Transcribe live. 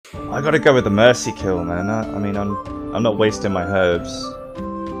I gotta go with the mercy kill, man. I mean, I'm not wasting my herbs.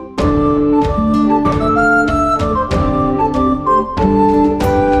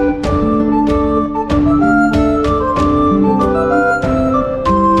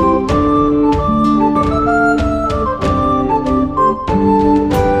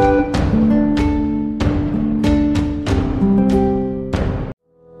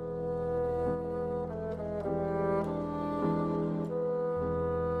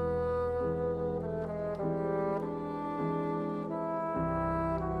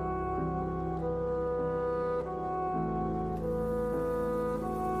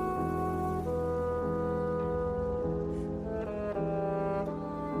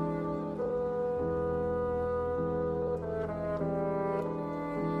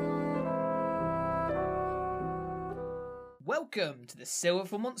 Welcome to the Silver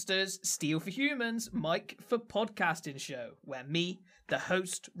for Monsters, Steel for Humans, Mike for Podcasting show, where me, the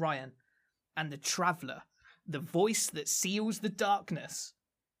host, Ryan, and the Traveller, the voice that seals the darkness,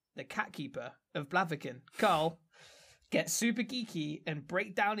 the cat keeper of Blaviken, Carl, get super geeky and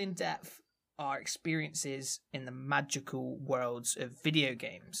break down in depth our experiences in the magical worlds of video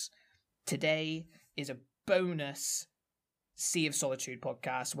games. Today is a bonus Sea of Solitude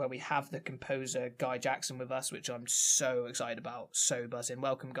podcast where we have the composer Guy Jackson with us, which I'm so excited about, so buzzing.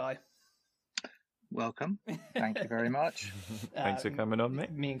 Welcome, Guy. Welcome. Thank you very much. Thanks for coming on,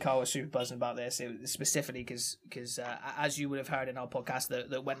 mate. Me and Carl were super buzzing about this, specifically because as you would have heard in our podcast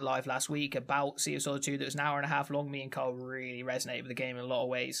that went live last week about Sea of Solitude, that was an hour and a half long, me and Carl really resonated with the game in a lot of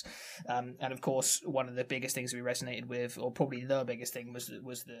ways. And of course, one of the biggest things we resonated with, or probably the biggest thing, was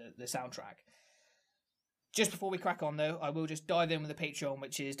the soundtrack. Just before we crack on, though, I will just dive in with the Patreon,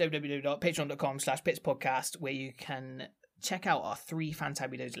 which is www.patreon.com/pitspodcast, where you can check out our 3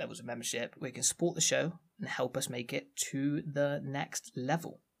 fantabulous levels of membership, where you can support the show and help us make it to the next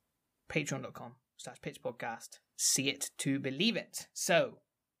level. Patreon.com/pitspodcast. See it to believe it. So,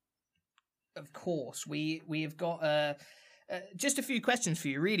 of course, we have got just a few questions for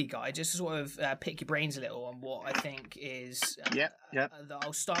you, really, Guy, just to sort of pick your brains a little on what I think is...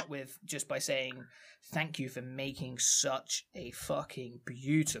 I'll start with just by saying thank you for making such a fucking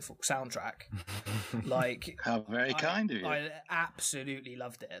beautiful soundtrack. Like, how very kind of you. I absolutely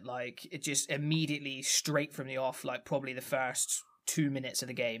loved it. Like, it just immediately, straight from the off, like probably the first 2 minutes of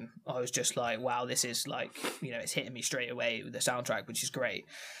the game, I was just like, wow, this is like, it's hitting me straight away with the soundtrack, which is great.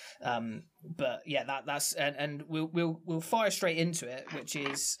 But yeah, that's and we'll fire straight into it, which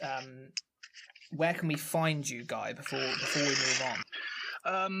is where can we find you, Guy, before we move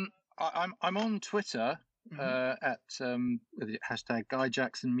on? I'm on Twitter at with the hashtag Guy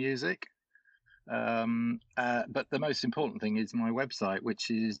Jackson Music. But the most important thing is my website, which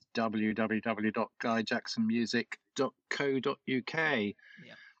is www.guyjacksonmusic.co.uk.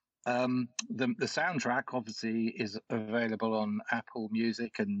 Yeah. The soundtrack obviously is available on Apple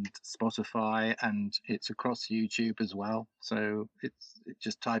Music and Spotify, and it's across YouTube as well. So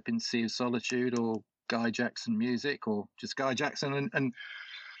just type in Sea of Solitude or Guy Jackson Music, or just Guy Jackson, and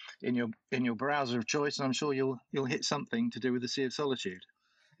in your browser of choice, and I'm sure you'll hit something to do with the Sea of Solitude.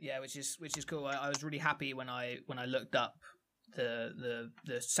 Yeah, which is cool. I was really happy when I looked up the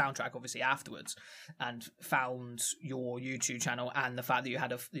soundtrack obviously afterwards and found your YouTube channel, and the fact that you had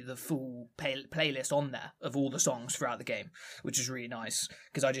the full playlist on there of all the songs throughout the game, which is really nice,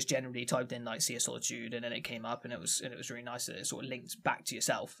 because I just generally typed in like Sea of Solitude and then it came up, and it was really nice that it sort of linked back to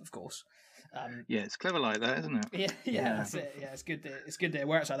yourself, of course. Yeah, it's clever like that, isn't it? Yeah, that's it. Yeah, it's good that it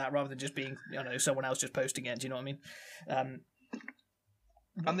works like that rather than just being someone else just posting it. Do you know what I mean?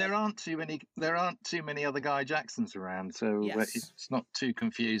 And there aren't too many other Guy Jacksons around, so yes. It's not too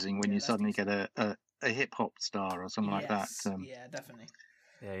confusing when you suddenly get a hip hop star or something like that. Yeah, definitely.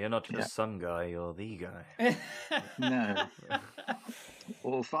 Yeah, you're not just some guy, you're the guy. No.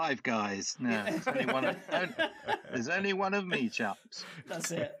 All 5 guys. No, there's only one of me, chaps.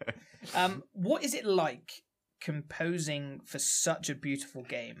 That's it. What is it like composing for such a beautiful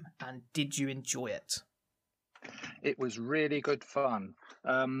game, and did you enjoy it? It was really good fun.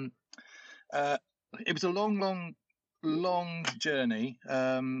 It was a long journey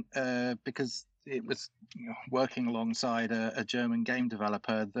because it was working alongside a German game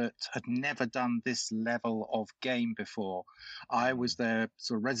developer that had never done this level of game before. I was their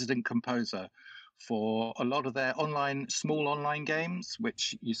sort of resident composer for a lot of their small online games,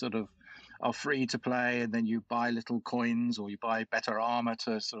 which you sort of are free to play, and then you buy little coins or you buy better armor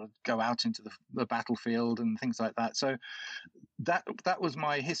to sort of go out into the battlefield and things like that. So that was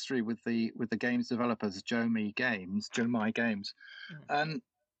my history with the games developers, Jomi Games.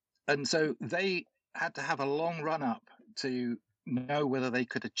 And so they had to have a long run up to know whether they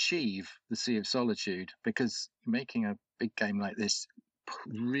could achieve the Sea of Solitude, because making a big game like this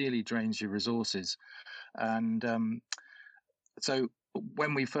really drains your resources. And so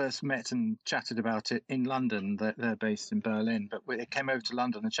when we first met and chatted about it in London, they're based in Berlin, but when it came over to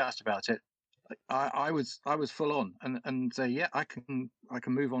London and chatted about it, I was full on and say, yeah, I can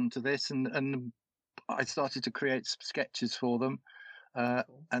move on to this, and I started to create some sketches for them,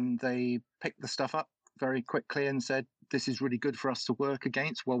 and they picked the stuff up very quickly and said, this is really good for us to work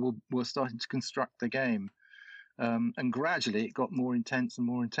against while we're starting to construct the game. And gradually it got more intense and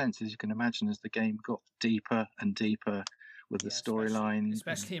more intense, as you can imagine, as the game got deeper and deeper with the storyline.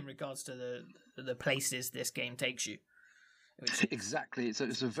 Especially in regards to the places this game takes you. Exactly.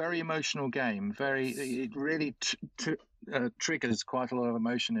 It's a very emotional game. It really triggers quite a lot of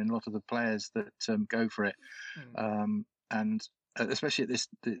emotion in a lot of the players that go for it. And especially at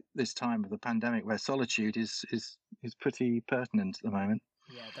this time of the pandemic, where solitude is pretty pertinent at the moment.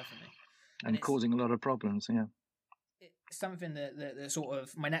 Yeah, definitely. And causing a lot of problems. Yeah. It's something that sort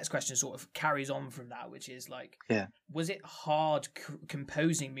of, my next question sort of carries on from that, which is like, was it hard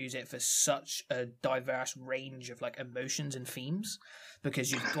composing music for such a diverse range of like emotions and themes? Because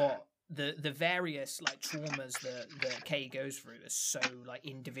you've got the various like traumas that Kay goes through are so like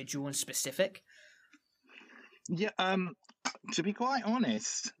individual and specific. Yeah. To be quite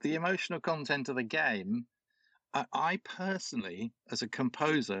honest, the emotional content of the game, I personally, as a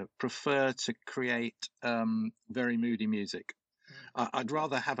composer, prefer to create very moody music. I'd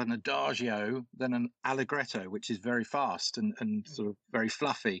rather have an adagio than an allegretto, which is very fast and sort of very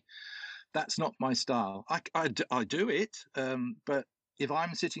fluffy. That's not my style. I do it, but if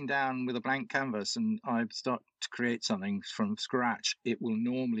I'm sitting down with a blank canvas and I start to create something from scratch, it will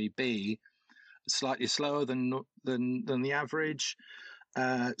normally be slightly slower than the average.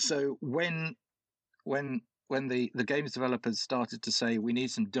 So when the games developers started to say we need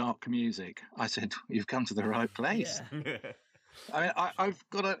some dark music, I said, you've come to the right place. Yeah. I mean, I've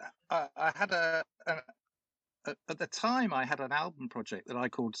got at the time I had an album project that I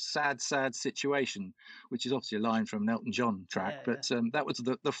called Sad Situation, which is obviously a line from an Elton John track. That was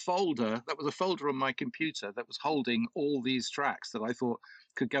the folder. That was a folder on my computer that was holding all these tracks that I thought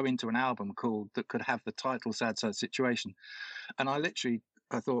could go into an album that could have the title Sad Situation. And I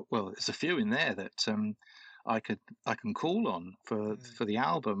thought, well, there's a few in there that I can call on for the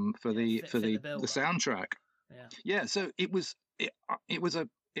album, for the soundtrack. Yeah. So it was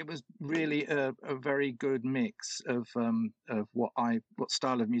really a very good mix of what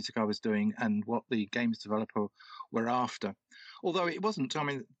style of music I was doing and what the games developer were after. Although it wasn't, I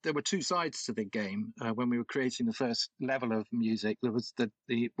mean, there were two sides to the game. When we were creating the first level of music, there was the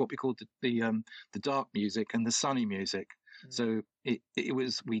what we called the dark music and the sunny music. So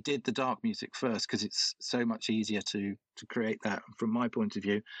we did the dark music first because it's so much easier to create that from my point of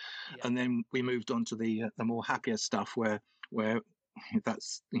view, and then we moved on to the more happier stuff where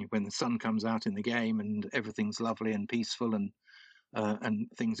that's when the sun comes out in the game and everything's lovely and peaceful and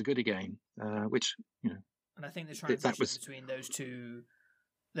things are good again. Which and I think the transition between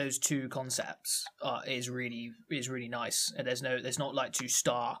those two concepts is really nice, and there's not like too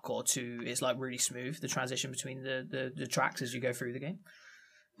stark or too, it's like really smooth, the transition between the tracks as you go through the game.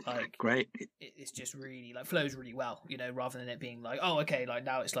 Like great, it's just really like flows really well, rather than it being like, oh okay, like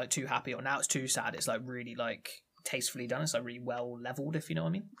now it's like too happy or now it's too sad. It's like really like tastefully done. It's like really well leveled, if you know what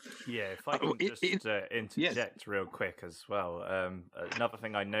I mean. Yeah, if I can interject real quick as well. Another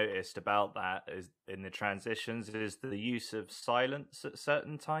thing I noticed about that is in the transitions is the use of silence at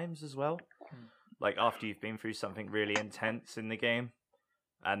certain times as well. Like after you've been through something really intense in the game,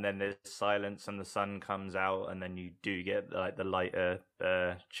 and then there's silence and the sun comes out, and then you do get like the lighter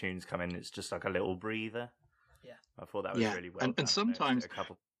tunes come in. It's just like a little breather. Yeah, I thought that was really well done. And sometimes a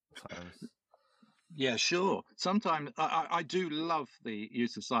couple times. Yeah, sure. Sometimes I do love the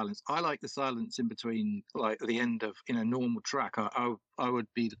use of silence. I like the silence in between, like at the end of in a normal track. I would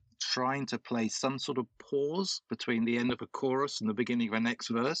be trying to play some sort of pause between the end of a chorus and the beginning of a next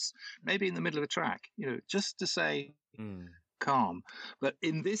verse, maybe in the middle of a track, just to say calm. But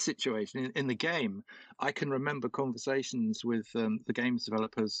in this situation, in the game, I can remember conversations with the games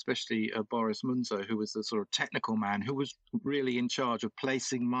developers, especially Boris Munzer, who was the sort of technical man who was really in charge of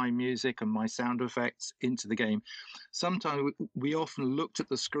placing my music and my sound effects into the game. Sometimes we often looked at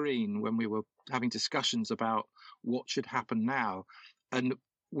the screen when we were having discussions about what should happen now, and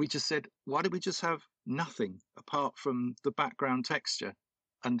we just said, why don't we just have nothing apart from the background texture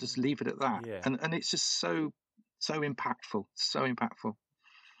and just leave it at that? Yeah. And it's just so impactful, so impactful.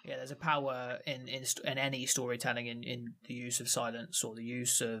 Yeah, there's a power in any storytelling in the use of silence, or the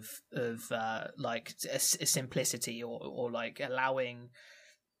use of like a simplicity, or like allowing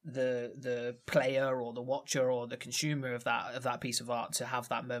the player or the watcher or the consumer of that piece of art to have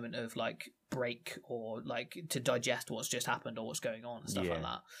that moment of like break, or like to digest what's just happened or what's going on and stuff like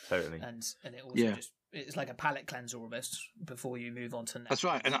that. Totally. And it also it's like a palate cleanser almost before you move on to the next. That's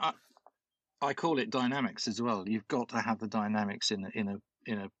right, and I call it dynamics as well. You've got to have the dynamics in a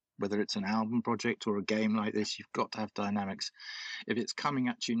whether it's an album project or a game like this. You've got to have dynamics. If it's coming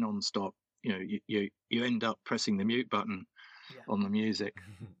at you non-stop, you end up pressing the mute button on the music.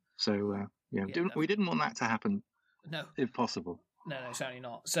 So we didn't want that to happen. No, if possible. No, certainly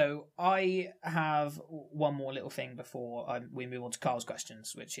not. So I have one more little thing before we move on to Carl's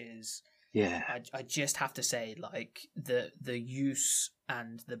questions, which is I just have to say, like the use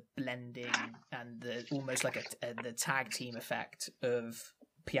and the blending and the almost like the tag team effect of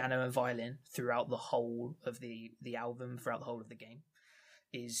piano and violin throughout the whole of the album, throughout the whole of the game,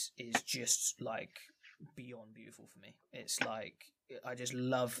 is just like beyond beautiful for me. It's like I just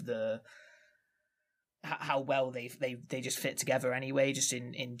love how well they just fit together anyway, just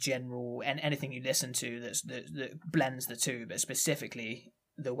in general, and anything you listen to that blends the two, but specifically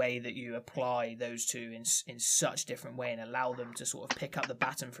the way that you apply those two in such different way and allow them to sort of pick up the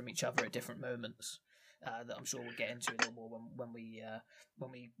baton from each other at different moments, that I'm sure we'll get into a little more when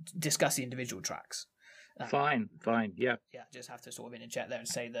we discuss the individual tracks. Fine, yeah. Just have to sort of interject there and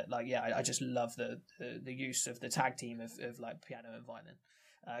say that, like, I just love the use of the tag team of like piano and violin.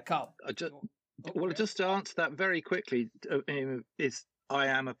 Carl, just to answer that very quickly, is I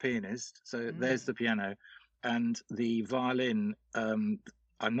am a pianist, so there's the piano, and the violin.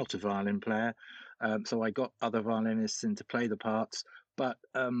 I'm not a violin player, so I got other violinists in to play the parts, but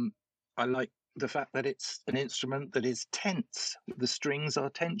I like the fact that it's an instrument that is tense. The strings are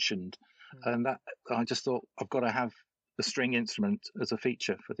tensioned, and that I just thought I've got to have a string instrument as a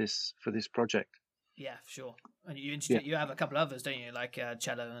feature for this project. Yeah, for sure. And you have a couple others, don't you? Like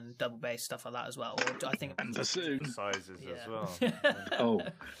cello and double bass, stuff like that as well. Or I think and bassoon sizes as well. Oh,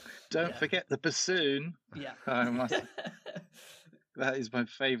 don't forget the bassoon. Yeah. That is my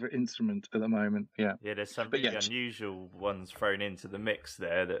favourite instrument at the moment. Yeah. Yeah, there's some really unusual ones thrown into the mix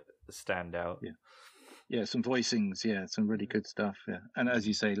there that stand out. Yeah, some voicings. Yeah, some really good stuff. Yeah, and as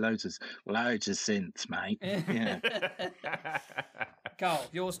you say, loads of synths, mate. Yeah. Carl,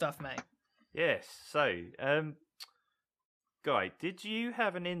 your stuff, mate. Yes. So, Guy, did you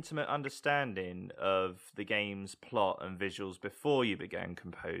have an intimate understanding of the game's plot and visuals before you began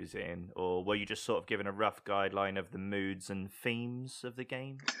composing, or were you just sort of given a rough guideline of the moods and themes of the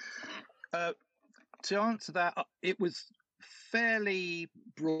game? To answer that, it was fairly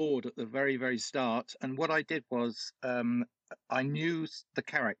broad at the very, very start. And what I did was I knew the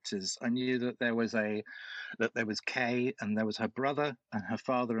characters. I knew that there was Kay, and there was her brother and her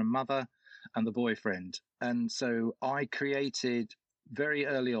father and mother and the boyfriend. And so I created very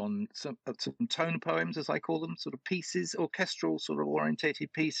early on some tone poems, as I call them, sort of pieces, orchestral sort of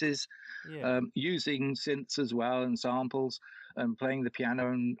orientated pieces, using synths as well and samples, and playing the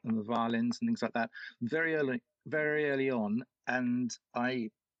piano and the violins and things like that very early on. And I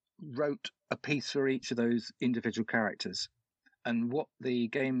wrote a piece for each of those individual characters. And what the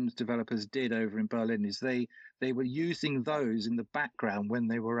games developers did over in Berlin is they were using those in the background when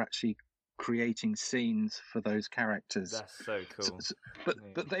they were actually creating scenes for those characters. That's so cool.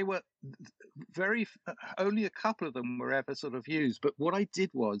 But they were only a couple of them were ever sort of used. But what I did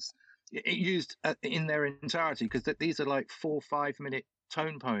was it used in their entirety, because these are like 4 or 5 minute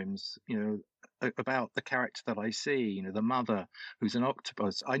tone poems, about the character that I see, the mother who's an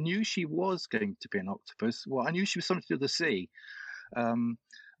octopus. I knew she was going to be an octopus. Well, I knew she was something to do with the sea.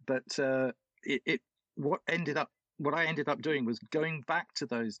 What I ended up doing was going back to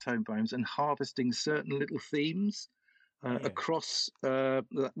those tone poems and harvesting certain little themes across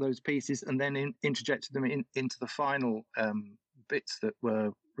those pieces, and then interjected them into the final bits that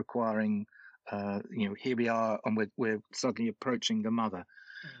were requiring, here we are, and we're suddenly approaching the mother.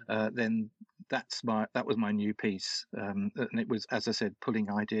 Then that was my new piece, and it was, as I said,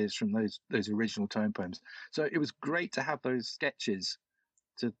 pulling ideas from those original tone poems. So it was great to have those sketches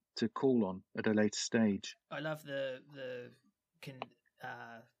to call on at a later stage. I love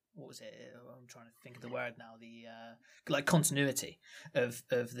what was it? I'm trying to think of the word now. The like continuity of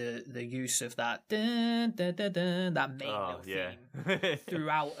the use of that that main little theme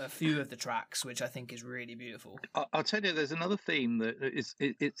throughout a few of the tracks, which I think is really beautiful. I'll tell you, there's another theme that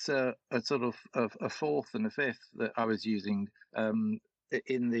it's a sort of a fourth and a fifth that I was using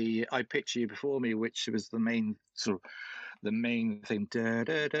in the I Picture You Before Me, which was the main sort of the main theme, da,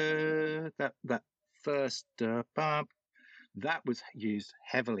 da, da, that first bump, that was used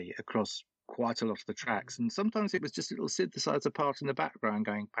heavily across quite a lot of the tracks, and sometimes it was just a little synthesizer part in the background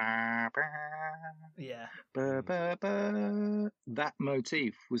going ba, ba, yeah, ba, ba, ba. That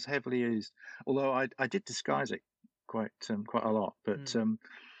motif was heavily used, although I did disguise it quite a lot, but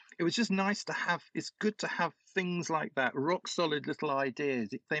it was just nice to have. It's good to have things like that, rock solid little ideas.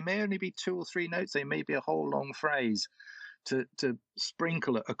 They may only be 2 or 3 notes, they may be a whole long phrase to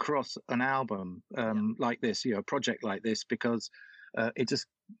sprinkle it across an album like this, a project like this, because it just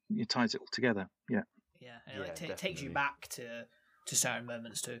ties it all together. Yeah, and it takes you back to certain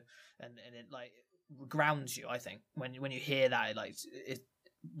moments too, and it like grounds you. I think when you hear that, it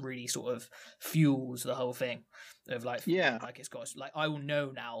really sort of fuels the whole thing of like it's got like, I will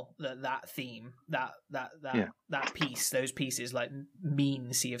know now that theme, that piece, those pieces like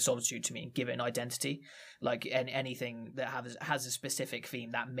mean Sea of Solitude to me and give it an identity. Like anything that has a specific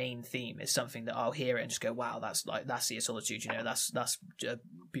theme, that main theme is something that I'll hear it and just go, wow, that's Sea of Solitude, that's a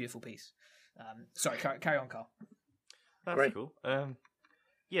beautiful piece. Sorry, carry on, Carl. That's Great. Cool.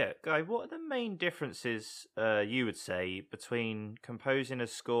 Yeah, Guy, what are the main differences you would say between composing a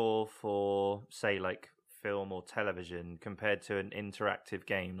score for, say, like film or television compared to an interactive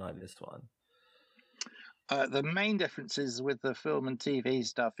game like this one? The main differences with the film and TV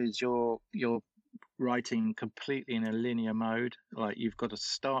stuff is you're writing completely in a linear mode. Like you've got a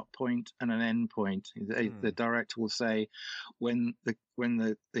start point and an end point. The director will say, when the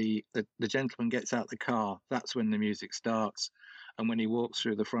gentleman gets out the car, that's when the music starts. And when he walks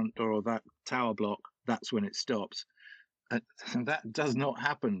through the front door of that tower block, that's when it stops. And that does not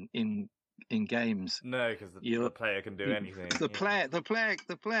happen in games. No, because the player can do anything. The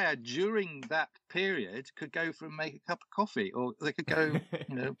player during that period could go for and make a cup of coffee, or they could go,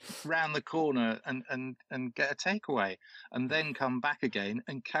 round the corner and get a takeaway, and then come back again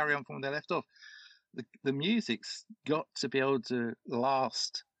and carry on from where they left off. The music's got to be able to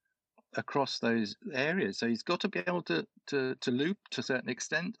last across those areas, so he's got to be able to loop to a certain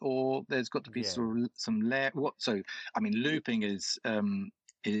extent, or there's got to be sort of some layer. Looping is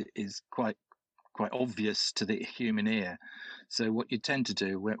quite obvious to the human ear. So what you tend to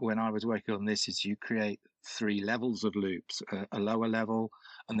do when I was working on this is you create 3 levels of loops: a lower level,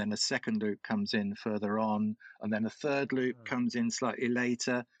 and then a second loop comes in further on, and then a third loop comes in slightly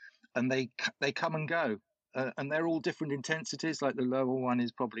later, and they come and go. And they're all different intensities. Like the lower one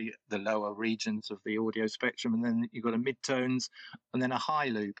is probably the lower regions of the audio spectrum, and then you've got a mid-tones, and then a high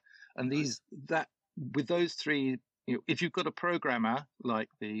loop. And with those 3, if you've got a programmer like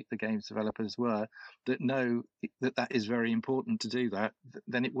the games developers were that know that is very important to do that,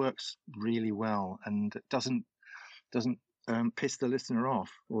 then it works really well, and it doesn't piss the listener off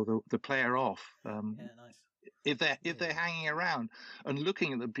or the player off. Nice. If they're hanging around and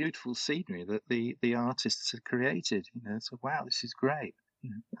looking at the beautiful scenery that the artists have created, so wow, this is great.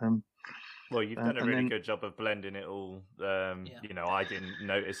 Well, you've done a really good job of blending it all. I didn't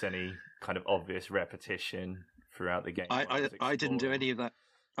notice any kind of obvious repetition throughout the game. I didn't do any of that.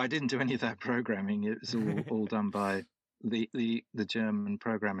 I didn't do any of that programming. It was all done by the German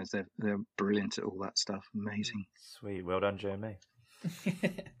programmers. They're brilliant at all that stuff. Amazing. Sweet, well done, Jeremy.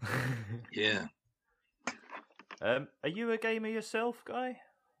 Yeah. Are you a gamer yourself, Guy?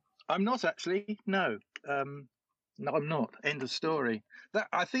 I'm not actually. No, no, I'm not. End of story.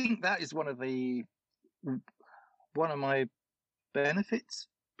 I think that is one of my benefits,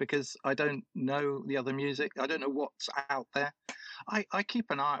 because I don't know the other music. I don't know what's out there. I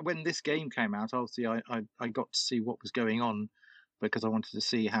keep an eye. When this game came out, obviously I got to see what was going on, because I wanted to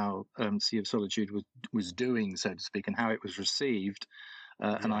see how Sea of Solitude was doing, so to speak, and how it was received.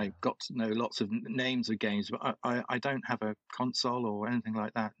 And I got to know lots of names of games, but I don't have a console or anything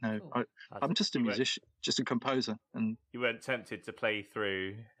like that. No, cool. I'm just a musician, just a composer. And you weren't tempted to play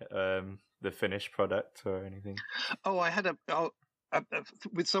through the finished product or anything? Oh, I had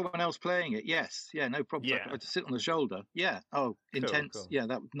with someone else playing it. Yes, yeah, no problems. Yeah. I just sit on the shoulder. Yeah. Oh, intense. Cool. Yeah,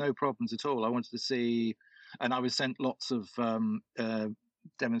 that no problems at all. I wanted to see, and I was sent lots of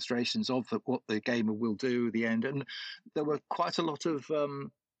demonstrations of what the game will do at the end, and there were quite a lot of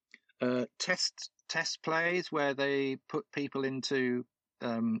test plays where they put people into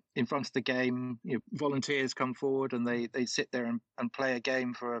in front of the game. Volunteers come forward and they sit there and play a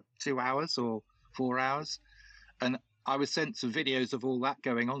game for 2 hours or 4 hours, and I was sent some videos of all that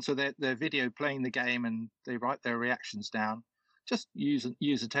going on. So they're video playing the game and they write their reactions down. Just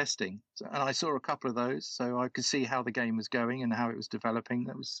user testing, and I saw a couple of those, so I could see how the game was going and how it was developing.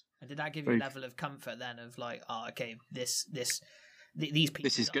 And did that give you a level of comfort then, of like, oh, okay, these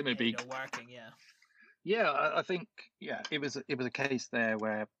pieces is going to be working? Yeah. Yeah, I think it was a case there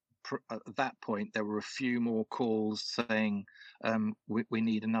where at that point there were a few more calls saying we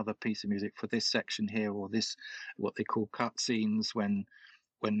need another piece of music for this section here, or this what they call cutscenes when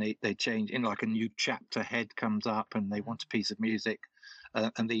they change in, like a new chapter head comes up and they want a piece of music,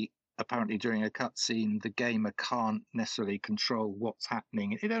 and apparently during a cutscene the gamer can't necessarily control what's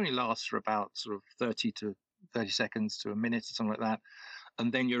happening. It only lasts for about sort of 30 seconds to a minute or something like that,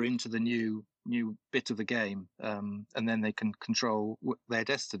 and then you're into the new bit of the game, and then they can control their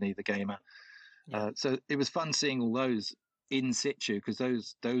destiny, the gamer. So it was fun seeing all those in situ,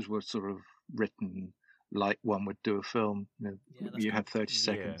 because those were sort of written like one would do a film. You have 30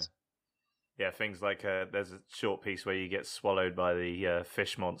 seconds. Yeah, things like there's a short piece where you get swallowed by the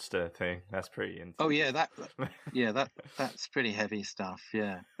fish monster thing. That's pretty intense. Oh yeah, that's pretty heavy stuff.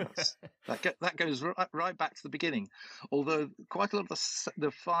 Yeah, that goes right back to the beginning. Although quite a lot of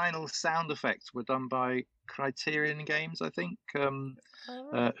the final sound effects were done by Criterion Games, I think, who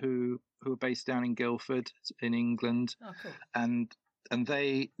are based down in Guildford in England. Oh, cool. And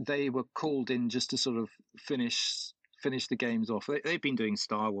they were called in just to sort of finish the games off. They've been doing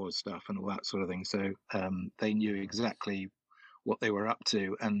Star Wars stuff and all that sort of thing, so they knew exactly what they were up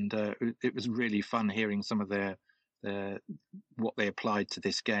to, and it was really fun hearing some of their what they applied to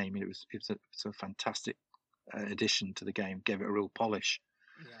this game. It was a fantastic addition to the game. Gave it a real polish.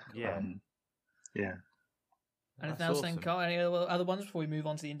 Yeah. Yeah. Anything else then, Carl? Any other ones before we move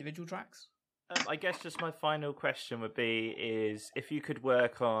on to the individual tracks? I guess just my final question would be: is if you could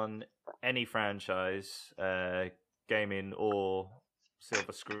work on any franchise, gaming or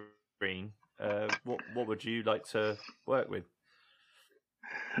silver screen, what would you like to work with?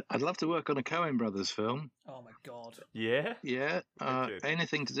 I'd love to work on a Coen Brothers film. Oh my god! Yeah.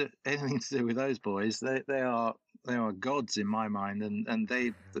 Anything to do with those boys. They are gods in my mind, and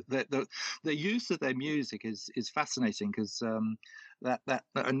the use of their music is fascinating, because that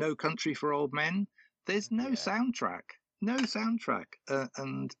No Country for Old Men, there's no soundtrack,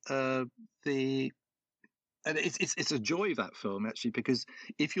 and it's a joy, that film, actually, because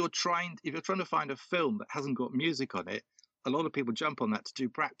if you're trying to find a film that hasn't got music on it, a lot of people jump on that to do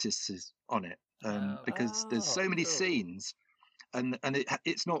practices on it, because there's so many scenes, and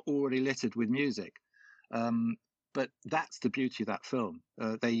it's not already littered with music. But that's the beauty of that film.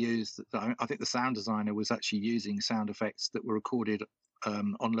 They used, I think the sound designer was actually using sound effects that were recorded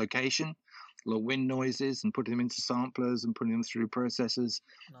on location, little wind noises, and putting them into samplers and putting them through processors.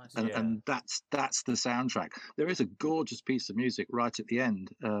 Nice. And that's the soundtrack. There is a gorgeous piece of music right at the end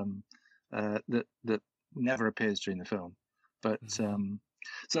that never appears during the film. But so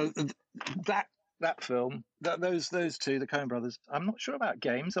that film, those two, the Coen Brothers. I'm not sure about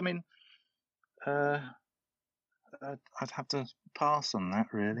games. I mean, I'd have to pass on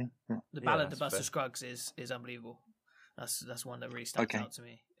that, really. The Ballad of Buster Scruggs is unbelievable. That's one that really stands out to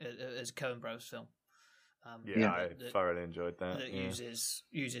me as a Coen Bros film. I thoroughly enjoyed that. That uses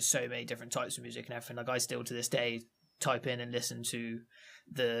so many different types of music and everything. Like, I still to this day type in and listen to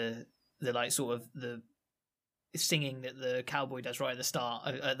the like sort of the singing that the cowboy does right at the start,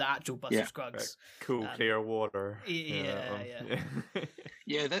 the actual Buster Scruggs. Cool, clear water. Yeah,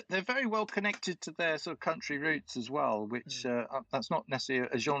 they're very well connected to their sort of country roots as well, which that's not necessarily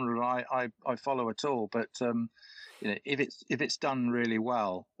a genre I follow at all, but if it's done really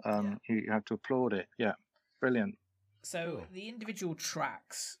well, you have to applaud it. Yeah, brilliant. So the individual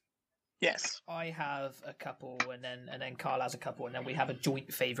tracks. Yes, I have a couple, and then Carl has a couple, and then we have a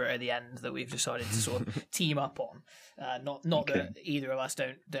joint favourite at the end that we've decided to sort of team up on. Not that either of us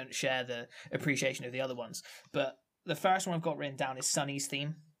don't share the appreciation of the other ones, but the first one I've got written down is Sonny's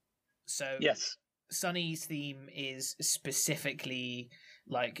theme. So yes, Sonny's theme is specifically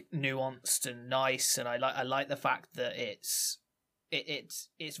like nuanced and nice, and I like the fact that it's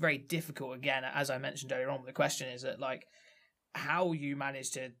very difficult. Again, as I mentioned earlier on, the question is that, like, how you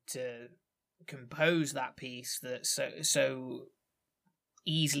manage to compose that piece that so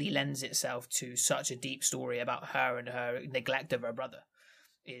easily lends itself to such a deep story about her and her neglect of her brother.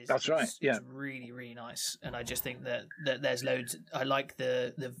 That's right. Yeah, it's really, really nice, and I just think that there's loads. I like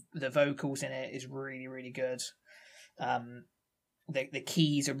the vocals in it is really, really good. The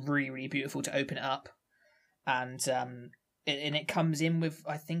keys are really, really beautiful to open it up, and it comes in with,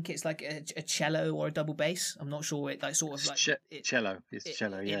 I think it's like a cello or a double bass. I'm not sure. It like sort of like cello. It's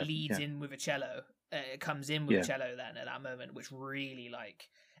cello. Yeah, it leads in with a cello. It comes in with cello then at that moment, which really like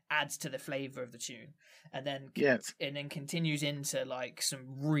adds to the flavor of the tune, and then continues into like some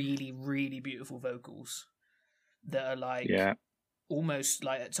really, really beautiful vocals that are like almost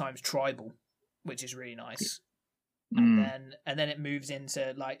like at times tribal, which is really nice. and then it moves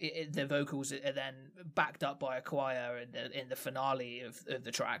into like the vocals are then backed up by a choir in the finale of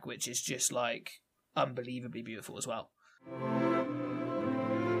the track, which is just like unbelievably beautiful as well.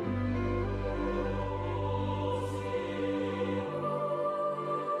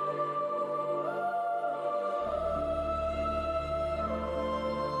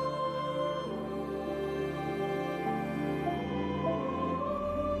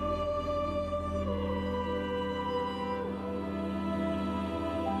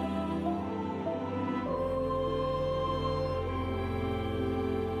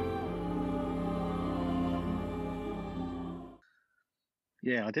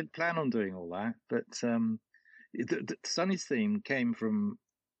 Yeah, I didn't plan on doing all that, but Sunny's theme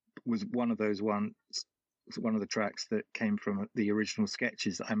was one of the tracks that came from the original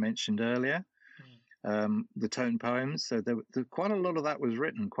sketches that I mentioned earlier, the tone poems. So there quite a lot of that was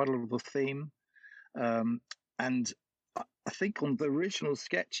written, quite a lot of the theme, and I think on the original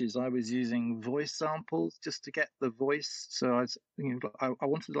sketches I was using voice samples just to get the voice. So I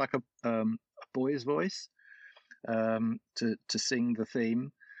wanted like a boy's voice to sing the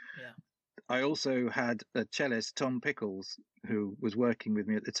theme. Yeah. I also had a cellist, Tom Pickles, who was working with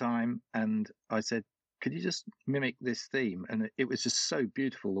me at the time, and I said, could you just mimic this theme? And it was just so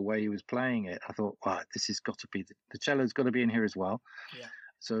beautiful the way he was playing it. I thought, wow, this has got to be the cello's got to be in here as well. Yeah.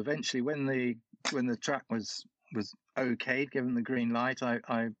 So eventually, when the track was okayed, given the green light,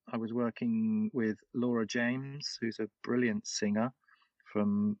 I was working with Laura James, who's a brilliant singer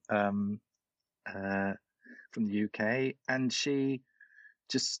from the UK, and she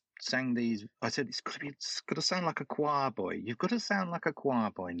just sang these. I said, it's got to sound like a choir boy. You've got to sound like a choir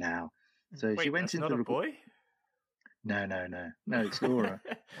boy now. So wait, she went into not a boy. No, it's Laura.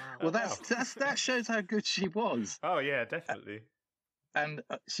 Wow. Well, that shows how good she was. Oh yeah, definitely. And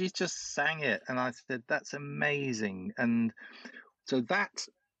she just sang it, and I said, that's amazing. And so that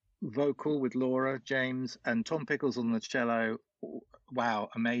vocal with Laura James and Tom Pickles on the cello, wow,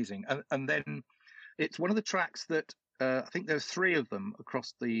 amazing. And then it's one of the tracks that I think there's 3 of them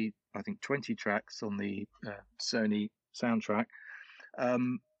across the 20 tracks on the Sony soundtrack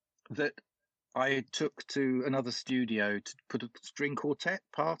that I took to another studio to put a string quartet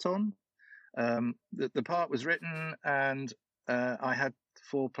part on. The part was written, and I had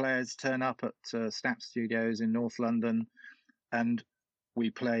 4 players turn up at Snap Studios in North London, and we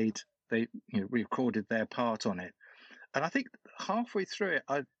played. They recorded their part on it, and I think halfway through it,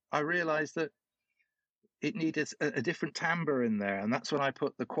 I realised that it needed a different timbre in there, and that's when I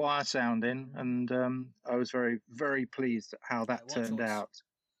put the choir sound in, and I was very, very pleased at how that turned out.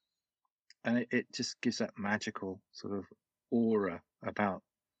 And it just gives that magical sort of aura about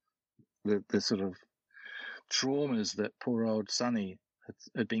the sort of traumas that poor old Sunny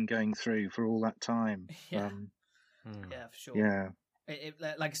had been going through for all that time. Yeah, yeah, for sure. Yeah, it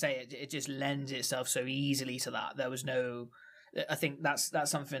like I say, it just lends itself so easily to that. There was no. I think that's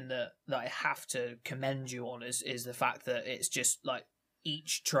something that I have to commend you on is the fact that it's just like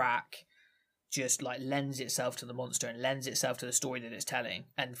each track just like lends itself to the monster and lends itself to the story that it's telling,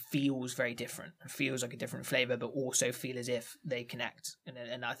 and feels very different and feels like a different flavor, but also feel as if they connect,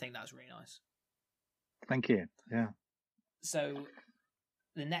 and I think that's really nice. Thank you. Yeah. So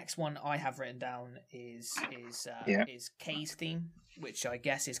the next one I have written down is Kay's theme, which I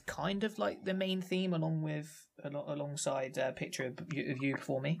guess is kind of like the main theme alongside Picture of You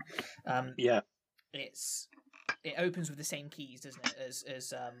Before Me. Yeah. It opens with the same keys, doesn't it?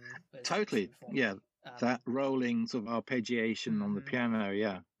 As totally. Yeah. That rolling sort of arpeggiation on the piano.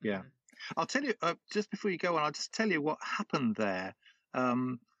 Yeah. Yeah. Mm-hmm. I'll tell you just before you go on. I'll just tell you what happened there.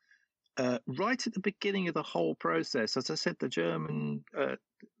 Right at the beginning of the whole process, as I said, the German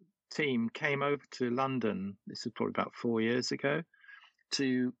team came over to London. This is probably about 4 years ago,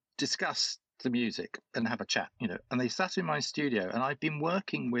 to discuss the music and have a chat, and they sat in my studio, and I'd been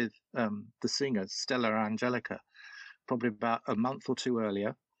working with the singer Stella Angelica probably about a month or 2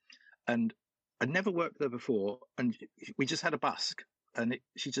 earlier, and I'd never worked there before, and we just had a busk, and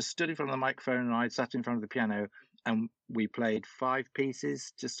she just stood in front of the microphone, and I sat in front of the piano, and we played 5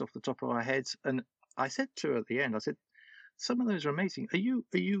 pieces just off the top of our heads. And I said to her at the end, I said, some of those are amazing. Are you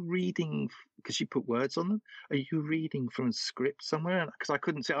reading, because she put words on them, are you reading from a script somewhere? Because I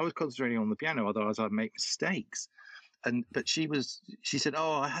couldn't say, I was concentrating on the piano, otherwise I'd make mistakes. But she said,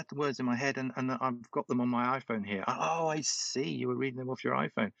 oh, I had the words in my head, and I've got them on my iPhone here. Oh, I see, you were reading them off your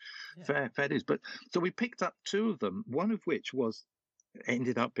iPhone. Yeah. Fair dues. But so we picked up 2 of them, one of which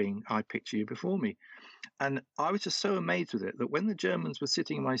ended up being I Picture You Before Me. And I was just so amazed with it that when the Germans were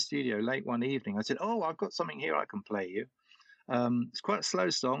sitting in my studio late one evening, I said, oh, I've got something here I can play you. It's quite a slow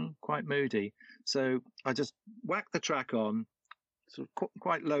song, quite moody. So I just whacked the track on, sort of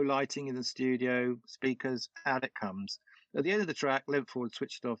quite low lighting in the studio, speakers, out it comes. At the end of the track, Linford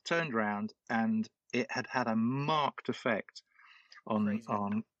switched off, turned around, and it had a marked effect on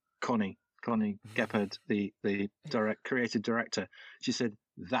Connie Gephardt, the creative director. She said,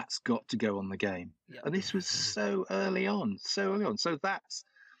 "That's got to go on the game." Yep. And this was so early on. So that's,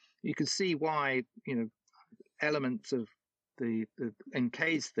 you can see why, elements of the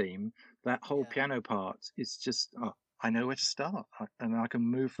NK's theme, that whole piano part is just, I know where to start, and I can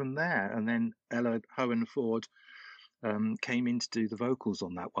move from there. And then Ella Hohen-Ford came in to do the vocals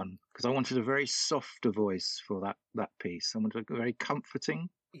on that one, because I wanted a very softer voice for that piece. I wanted a very comforting,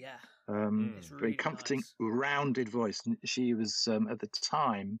 very comforting, nice, rounded voice. And she was at the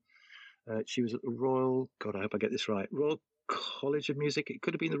time, she was at the Royal. God, I hope I get this right. Royal College of Music. It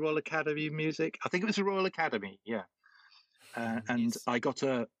could have been the Royal Academy of Music. I think it was the Royal Academy. Yeah. And I got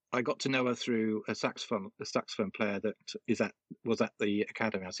to know her through a saxophone player that was at the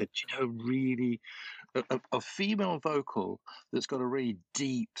academy. I said, really, a female vocal that's got a really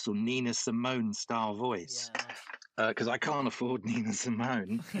deep sort of Nina Simone style voice. Because I can't afford Nina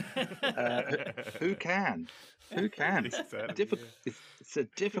Simone. Who can? Exactly, it's a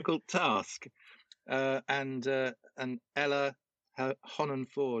difficult task. And Ella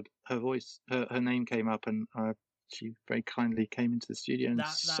Hohen-Ford, her voice, her name came up, and she very kindly came into the studio and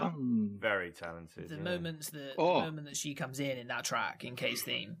sung. Very talented. The moment that she comes in that track, in Kay's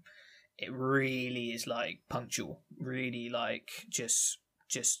theme, it really is like punctual. Really, like just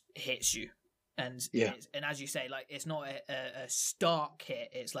hits you. And and as you say, like, it's not a stark hit.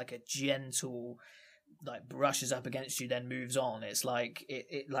 It's like a gentle, like, brushes up against you, then moves on. It's like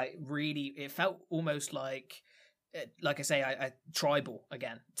it like really. It felt almost like I say, I tribal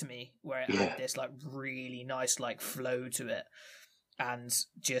again to me, where it had this like really nice like flow to it, and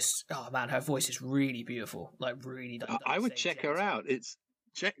just, oh man, her voice is really beautiful. Like, really, I would check her out. It's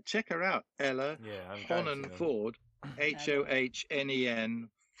check her out, Ella Hohen-Ford, Hohnen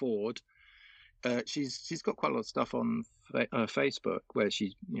Ford. She's got quite a lot of stuff on Facebook where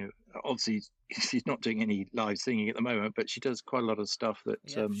she, obviously she's not doing any live singing at the moment, but she does quite a lot of stuff that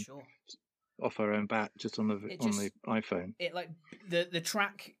sure, off her own bat, just on the iPhone. It, like, the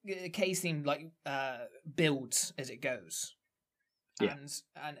track, Kay's theme, like, builds as it goes.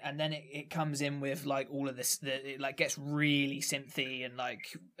 And then it comes in with like all of this, it like gets really synthy and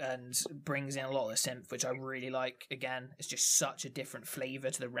brings in a lot of the synth, which I really like. Again, it's just such a different flavor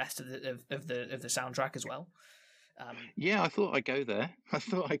to the rest of the soundtrack as well. I thought I'd go there.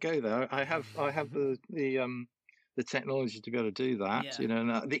 I have the technology to be able to do that,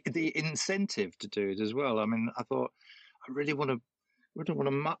 and the incentive to do it as well. I mean, I thought I really want to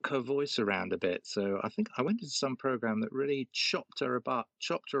muck her voice around a bit, so I think I went into some program that really chopped her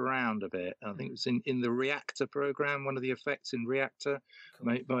around a bit. I think it was in the Reactor program, one of the effects in Reactor,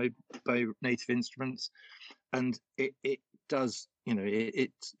 made by Native Instruments, and it does,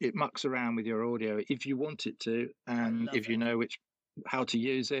 it mucks around with your audio if you want it to, and if you know how to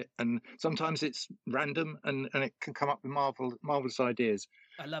use it, and sometimes it's random and it can come up with marvelous ideas.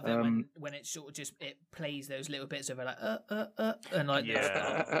 I love it when it sort of just, it plays those little bits of it like and like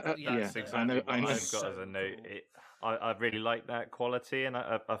that's exactly what I've got as a note. I really like that quality, and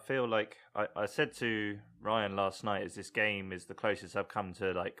I feel like I said to Ryan last night, is this game is the closest I've come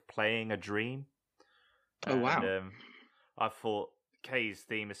to like playing a dream. Wow. I thought Kay's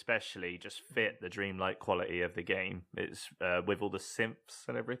theme especially just fit the dreamlike quality of the game. It's with all the synths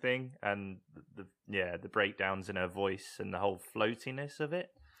and everything, and the breakdowns in her voice and the whole floatiness of it.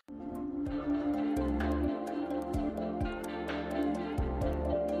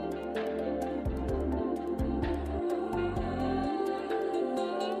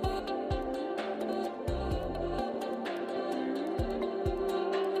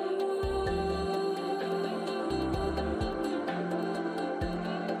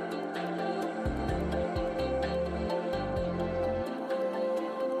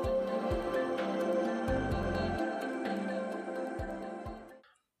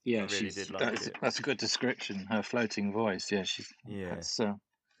 Yeah, that's a good description. Her floating voice. Yeah, that's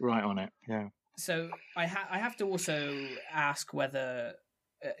right on it. Yeah. So I have to also ask whether,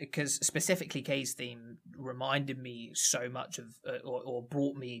 because specifically Kay's theme reminded me so much of, or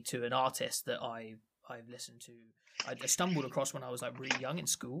brought me to an artist that I've listened to. I stumbled across when I was like really young in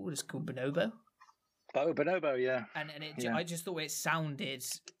school. It's called Bonobo. Oh, Bonobo, yeah. And I just thought it sounded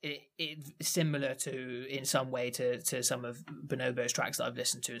it similar to, in some way, to some of Bonobo's tracks that I've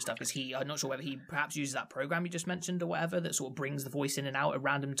listened to and stuff. Because I'm not sure whether he perhaps uses that program you just mentioned or whatever that sort of brings the voice in and out at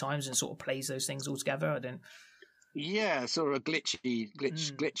random times and sort of plays those things all together. Yeah, sort of a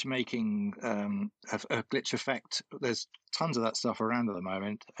glitch making, a glitch effect. There's tons of that stuff around at the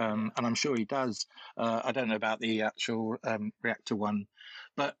moment, and I'm sure he does. I don't know about the actual reactor one,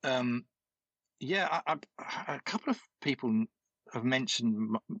 but yeah, a couple of people have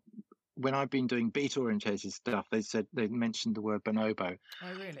mentioned when I've been doing beta orientated stuff. They mentioned the word bonobo.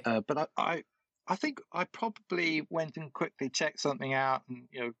 Oh, really? But I think I probably went and quickly checked something out, and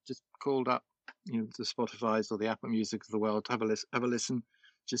just called up the Spotify's or the Apple Music of the world to have a listen,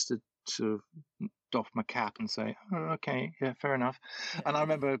 just to sort of doff my cap and say, oh, okay, yeah, fair enough. And I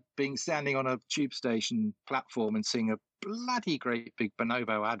remember standing on a tube station platform and seeing a bloody great big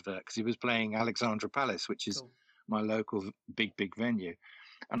Bonobo advert because he was playing Alexandra Palace, which is my local big venue.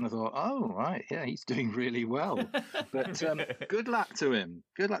 And I thought, oh, right, yeah, he's doing really well. But good luck to him.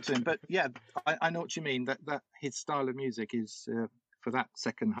 Good luck to him. But yeah, I know what you mean, that his style of music is for that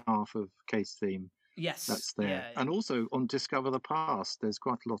second half of Case Theme. Yes. That's there. Yeah. And also on Discover the Past, there's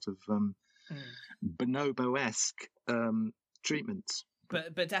quite a lot of Bonobo-esque treatments.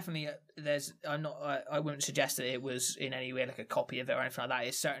 But definitely, I wouldn't suggest that it was in any way like a copy of it or anything like that.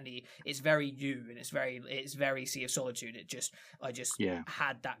 It's certainly, it's very you, and it's very Sea of Solitude. I just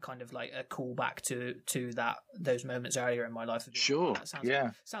had that kind of like a callback to those moments earlier in my life. Sure.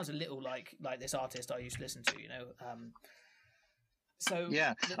 Sounds a little like this artist I used to listen to. So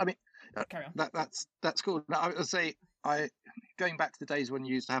yeah, I mean, carry on. That's cool. Now, I would say going back to the days when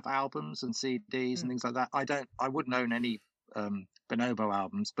you used to have albums and CDs and things like that. I wouldn't own any Bonobo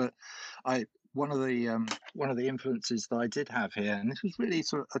albums, but one of the influences that I did have here, and this was really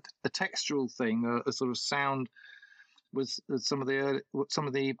sort of a textural thing, a sort of sound, was some of the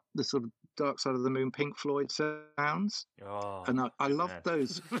sort of Dark Side of the Moon, Pink Floyd sounds, and I love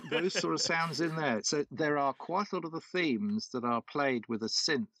those sort of sounds in there. So there are quite a lot of the themes that are played with a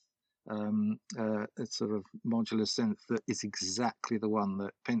synth, a sort of modular synth that is exactly the one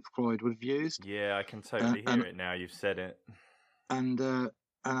that Pink Floyd would have used. Yeah, I can totally hear it now. You've said it. And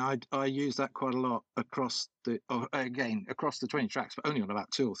I use that quite a lot across the 20 tracks, but only on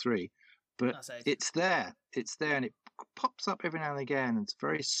about 2 or 3. But it's there, and it pops up every now and again. And it's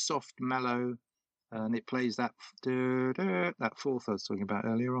very soft, mellow, and it plays that fourth I was talking about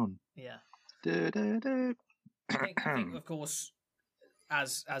earlier on. Yeah. I think, of course,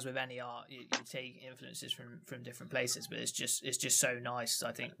 as with any art, you take influences from different places, but it's just so nice.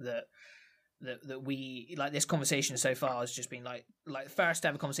 I think that we, like, this conversation so far has just been like first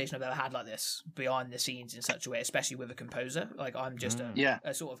ever conversation I've ever had like this behind the scenes in such a way, especially with a composer. Like, I'm just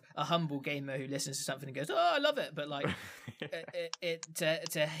a sort of a humble gamer who listens to something and goes, oh, I love it, but like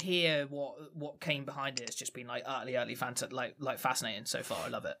to hear what came behind it has just been like utterly fantastic, like fascinating so far. I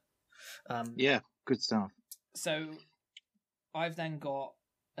love it. Yeah, good stuff. So I've then got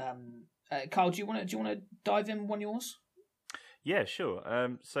Carl, do you want to dive in one of yours? Yeah, sure.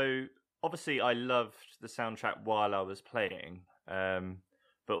 So obviously, I loved the soundtrack while I was playing,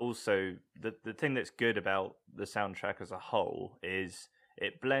 but also the thing that's good about the soundtrack as a whole is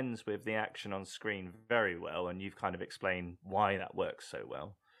it blends with the action on screen very well, and you've kind of explained why that works so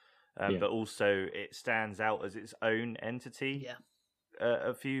well. But also, it stands out as its own entity. Yeah,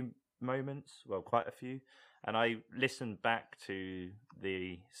 a few moments, well, quite a few, and I listened back to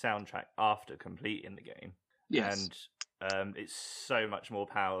the soundtrack after completing the game. Yes. And it's so much more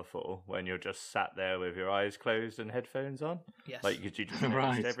powerful when you're just sat there with your eyes closed and headphones on. Yes. Like, you just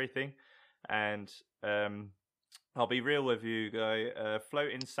noticed everything. And I'll be real with you, guy.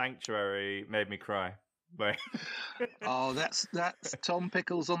 Floating Sanctuary made me cry. Oh, that's Tom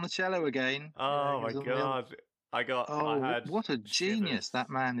Pickles on the cello again. Oh, my God. What a genius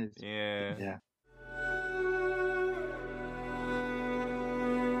that man is. Yeah.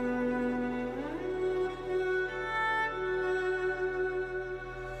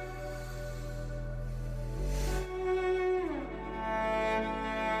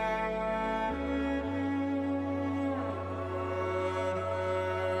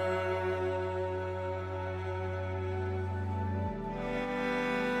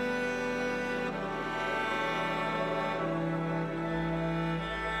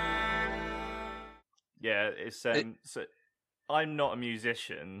 Yeah, it's so I'm not a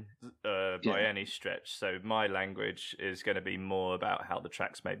musician by any stretch, so my language is going to be more about how the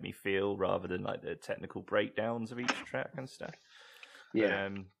tracks made me feel rather than like the technical breakdowns of each track and stuff. I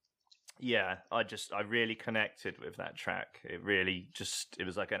really connected with that track. It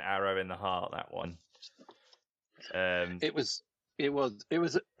was like an arrow in the heart, that one. It was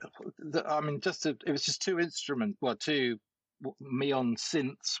just two instruments, two Meon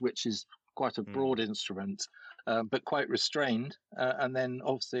synths, which is quite a broad instrument, but quite restrained. And then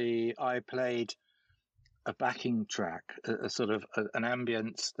obviously I played a backing track, a sort of an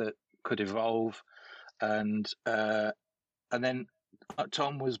ambience that could evolve, and then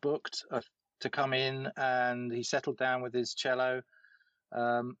Tom was booked to come in, and he settled down with his cello,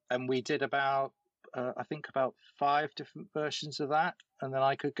 and we did about I think about 5 different versions of that, and then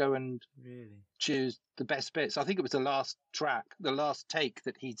I could go and choose the best bits. I think it was the last track, the last take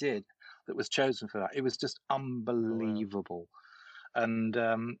that he did that was chosen for that. It was just unbelievable. Oh,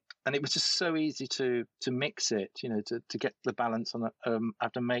 wow. And it was just so easy to mix it, to get the balance on it. I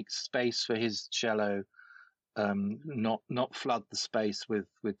have to make space for his cello, not flood the space with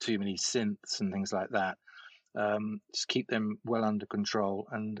too many synths and things like that. Just keep them well under control.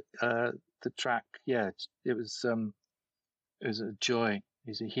 And the track, it was a joy.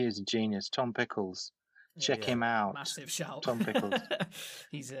 He is a genius. Tom Pickles. Check him out. Massive shout. Tom Pickles.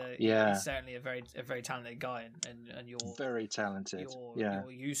 He's certainly a very talented guy, and your very talented. Your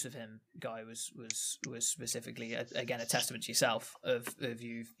use of him, Guy, was specifically again a testament to yourself of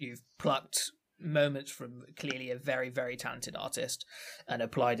you've plucked moments from clearly a very, very talented artist and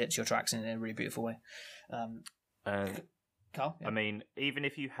applied it to your tracks in a really beautiful way. Carl? Yeah. I mean, even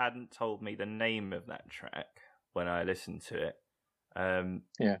if you hadn't told me the name of that track when I listened to it,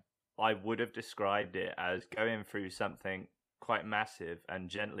 I would have described it as going through something quite massive and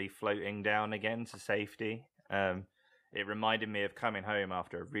gently floating down again to safety. It reminded me of coming home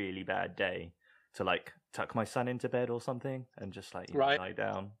after a really bad day to like tuck my son into bed or something and just like lie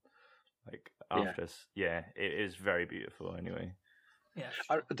down. Like after, it is very beautiful. Anyway,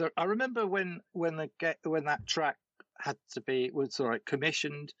 I remember when that track was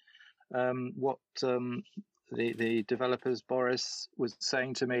commissioned. What the developers, Boris, was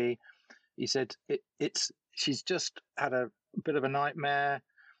saying to me, he said she's just had a bit of a nightmare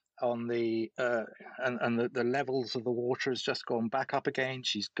on the and the levels of the water has just gone back up again.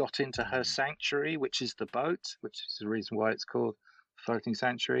 She's got into her sanctuary, which is the boat, which is the reason why it's called Floating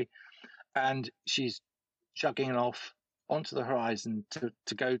Sanctuary. And she's chugging off onto the horizon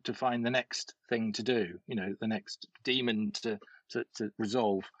to go to find the next thing to do, the next demon to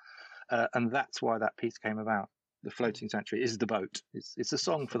resolve. And that's why that piece came about. The Floating Sanctuary is the boat. It's a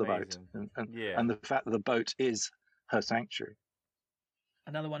song for the boat. And the fact that the boat is her sanctuary.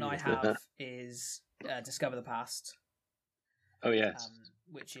 Another one I have is Discover the Past. Oh, yes.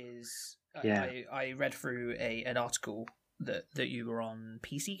 Which is, I read through an article that you were on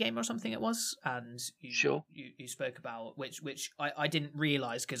PC Gamer or something it was, and you spoke about which I didn't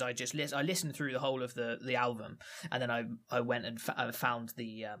realize because I just I listened through the whole of the album, and then I went and found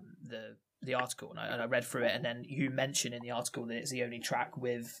the article and I read through it, and then you mention in the article that it's the only track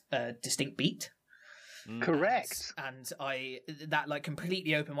with a distinct beat. Correct. And that like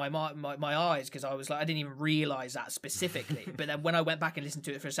completely opened my eyes, because I was like, I didn't even realize that specifically. But then when I went back and listened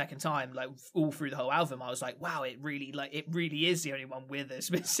to it for a second time, like all through the whole album, I was like, wow, it really is the only one with a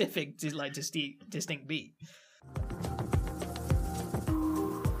specific distinct beat.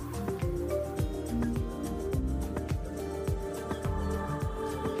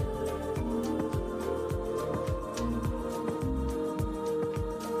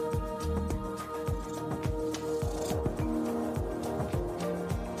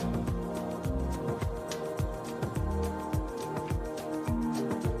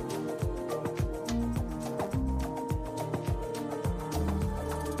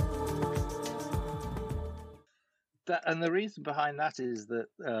 And the reason behind that is that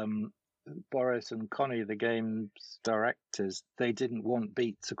Boris and Connie, the game's directors, they didn't want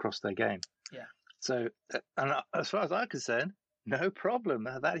beats across their game. Yeah. So, and as far as I'm concerned, no problem.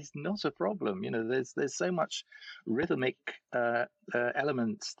 That is not a problem. There's so much rhythmic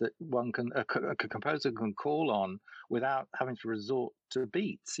elements that a composer can call on without having to resort to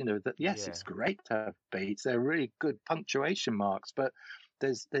beats. It's great to have beats. They're really good punctuation marks, but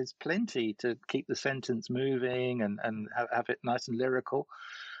there's plenty to keep the sentence moving and have it nice and lyrical.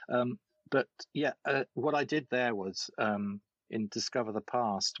 What I did there was in Discover the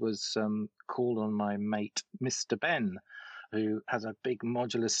Past was called on my mate Mr. Ben, who has a big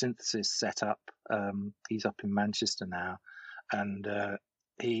modular synthesis set up. He's up in Manchester now, and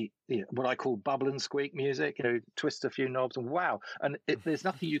he what I call bubble and squeak music. Twist a few knobs and wow! And there's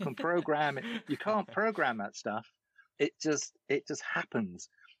nothing you can program. You can't program that stuff. It just happens.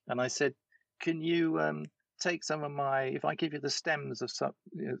 And I said, can you take some of if I give you the stems of some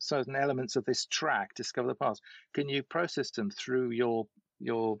certain elements of this track, Discover the Past, can you process them through your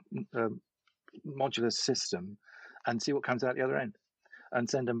modular system and see what comes out the other end and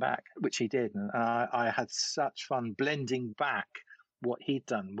send them back, which he did. And I had such fun blending back what he'd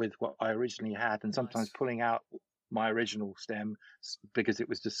done with what I originally had, and sometimes pulling out my original stem because it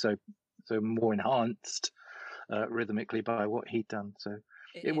was just so so more enhanced rhythmically by what he'd done. So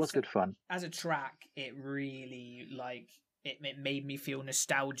it was good fun. As a track, it really it made me feel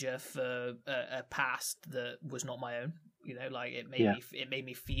nostalgia for a past that was not my own. It made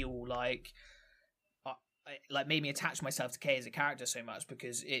me feel made me attach myself to Kay as a character so much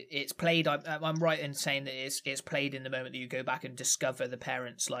because it's played. I'm right in saying that it's played in the moment that you go back and discover the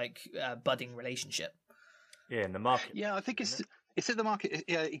parents' budding relationship. Yeah, in the market. Yeah, I think it's in the market.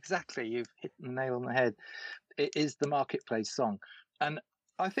 Yeah, exactly. You've hit the nail on the head. It is the marketplace song, and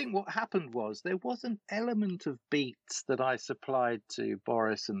I think what happened was there was an element of beats that I supplied to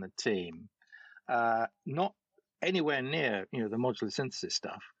Boris and the team, not anywhere near the modular synthesis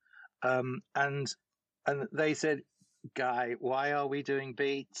stuff, and they said, "Guy, why are we doing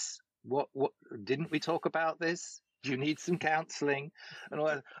beats? What didn't we talk about this? Do you need some counselling?" And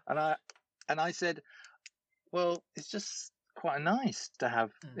all that. And I said, "Well, it's just quite nice to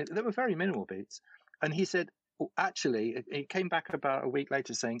have." They were very minimal beats, and he said, well, actually, he came back about a week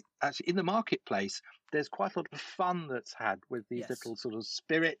later saying, actually, in the marketplace, there's quite a lot of fun that's had with these little sort of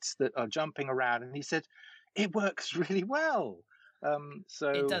spirits that are jumping around, and he said it works really well.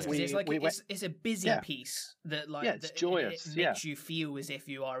 So it does, because it's a busy piece that it's joyous. It makes you feel as if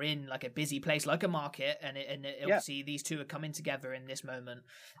you are in a busy place, like a market, and obviously these two are coming together in this moment,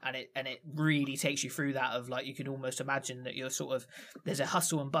 and it really takes you through that of you can almost imagine that you're sort of there's a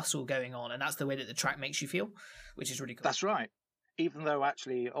hustle and bustle going on, and that's the way that the track makes you feel, which is really cool. That's right. Even though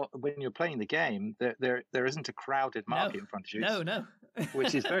actually, when you're playing the game, there isn't a crowded market in front of you. No.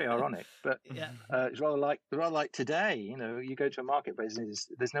 Which is very ironic, but it's rather like today. You go to a marketplace and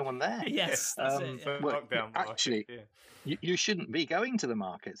there's no one there. Yes, well, actually, you shouldn't be going to the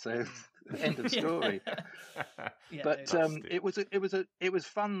market. So, end of story. But it was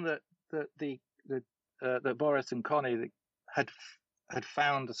fun that Boris and Connie had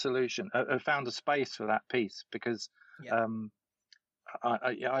found a solution, had found a space for that piece because.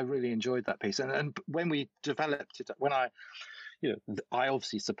 I really enjoyed that piece, and when we developed it, I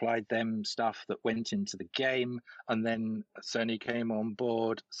obviously supplied them stuff that went into the game, and then Sony came on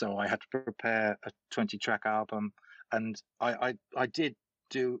board, so I had to prepare a 20-track album, and I did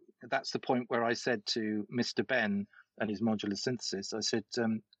do. That's the point where I said to Mr. Ben and his modular synthesis, I said,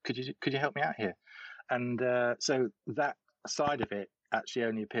 could you help me out here? And so that side of it actually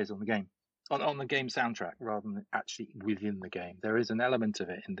only appears on the game. On the game soundtrack rather than actually within the game. There is an element of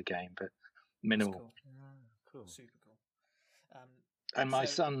it in the game, but minimal. Cool. Cool. Super cool. And my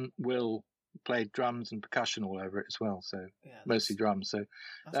son Will played drums and percussion all over it as well, so mostly drums. So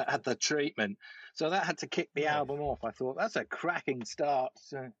that had the treatment. So that had to kick the album off. I thought that's a cracking start.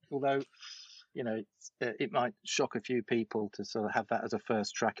 So, although it might shock a few people to sort of have that as a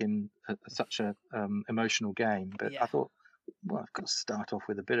first track in such a emotional game, but I thought, well, I've got to start off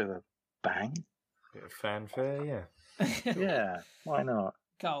with a bit of a bang. Bit of fanfare, yeah. Yeah, why not?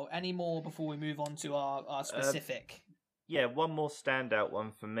 Carl, any more before we move on to our specific? One more standout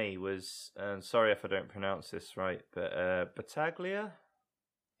one for me was, sorry if I don't pronounce this right, but Battaglia?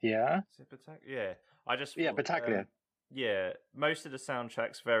 Yeah. Is it Battaglia? Yeah. Battaglia. Most of the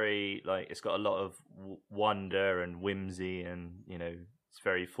soundtrack's very, it's got a lot of wonder and whimsy and, it's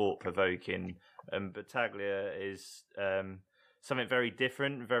very thought-provoking. And Battaglia is... something very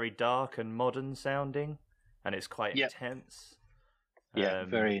different, very dark and modern sounding, and it's quite intense. Yeah,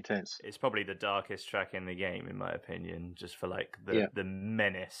 very intense. It's probably the darkest track in the game, in my opinion, just for the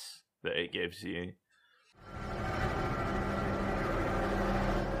menace that it gives you.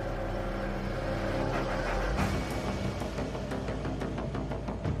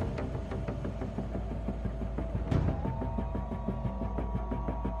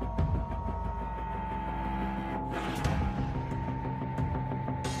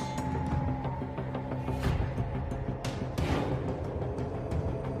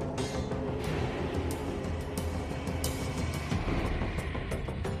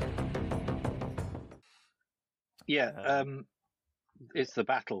 It's the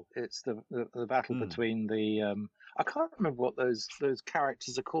battle. It's the battle between the. I can't remember what those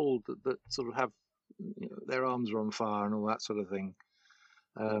characters are called that sort of have their arms are on fire and all that sort of thing.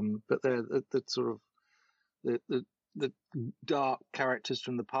 But they're the sort of the dark characters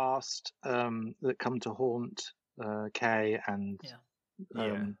from the past that come to haunt Kay, and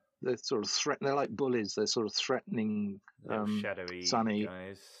they're sort of they're like bullies. They're sort of threatening, shadowy Sunny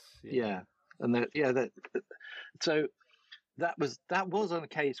guys. And so that was on a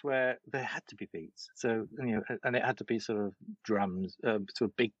case where there had to be beats. So and it had to be sort of drums, sort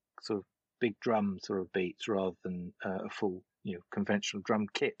of big drum sort of beats rather than a full conventional drum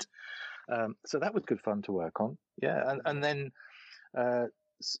kit. So that was good fun to work on. Yeah, and then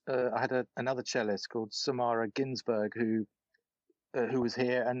I had another cellist called Samara Ginsberg who was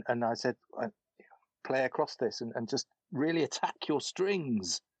here, and I said, play across this and just really attack your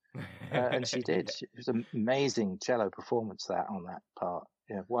strings. And she did. It was an amazing cello performance on that part.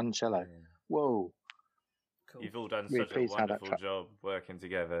 Yeah, one cello. Yeah. Whoa. Cool. You've all done such a wonderful job working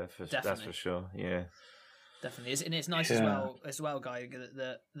together. That's for sure. Yeah. Definitely, and it's nice as well, Guy.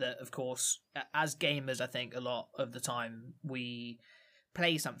 That of course, as gamers, I think a lot of the time we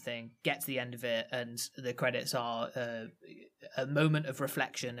play something, get to the end of it, and the credits are a moment of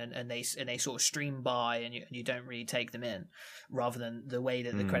reflection, and they sort of stream by, and you don't really take them in, rather than the way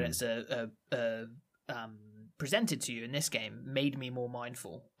that the credits are presented to you in this game made me more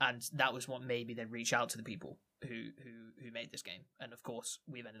mindful, and that was what made me then reach out to the people who made this game, and of course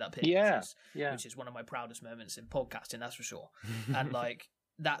we've ended up here, which is one of my proudest moments in podcasting, that's for sure. And like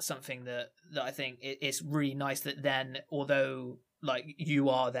that's something that I think it's really nice that then, although like you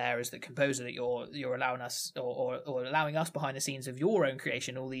are there as the composer, that you're allowing us or allowing us behind the scenes of your own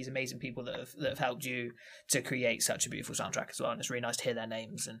creation, all these amazing people that have helped you to create such a beautiful soundtrack as well. And it's really nice to hear their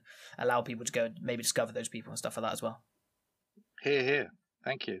names and allow people to go and maybe discover those people and stuff like that as well. Here.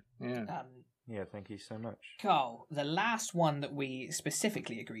 Thank you. Yeah. Yeah, thank you so much. Carl, the last one that we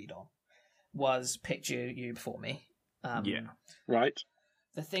specifically agreed on was Picture You Before Me. Right.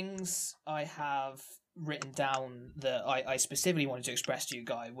 The things I have written down that I specifically wanted to express to you,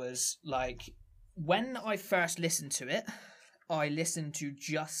 Guy, was like when I first listened to it, I listened to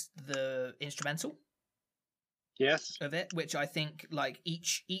just the instrumental. Yes. Of it, which I think like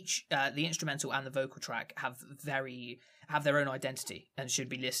each the instrumental and the vocal track have their own identity and should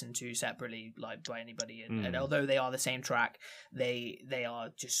be listened to separately, like by anybody. And although they are the same track, they are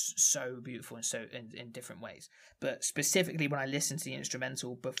just so beautiful and so in different ways. But specifically, when I listened to the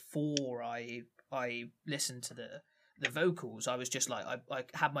instrumental before I listened to the vocals, I was just like I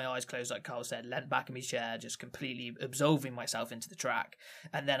had my eyes closed, like Carl said, leant back in my chair, just completely absolving myself into the track,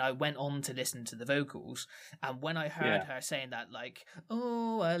 and then I went on to listen to the vocals, and when I heard her saying that, like,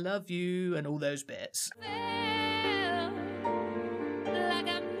 oh, I love you, and all those bits,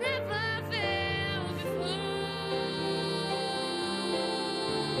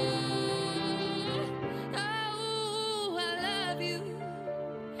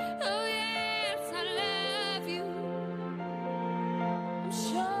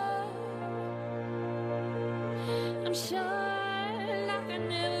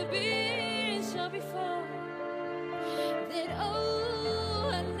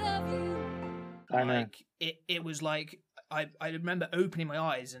 like it was like I remember opening my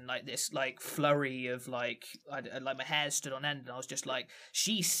eyes and like this like flurry of like like my hair stood on end, and I was just like,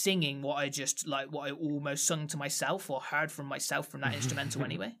 she's singing what I almost sung to myself or heard from myself from that instrumental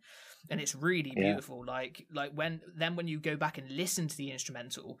anyway. And it's really beautiful. Like when you go back and listen to the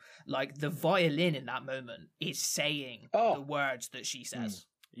instrumental, like the violin in that moment is saying the words that she says.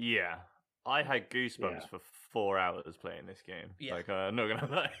 Yeah, I had goosebumps for 4 hours playing this game. Yeah. Like, I'm not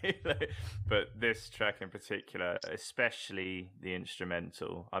gonna lie, but this track in particular, especially the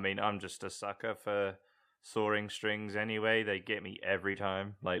instrumental. I mean, I'm just a sucker for soaring strings anyway. They get me every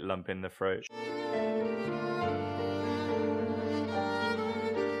time, like lump in the throat.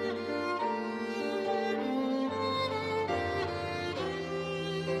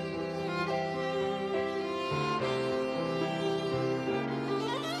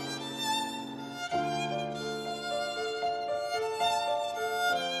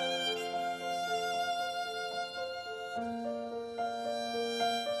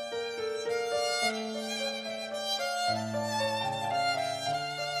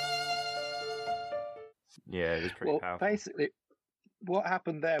 Yeah, it was pretty powerful. Basically, what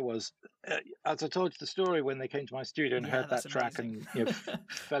happened there was, as I told you the story, when they came to my studio and heard that track and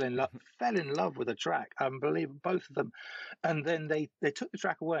fell in love with the track. Unbelievable, both of them. And then they took the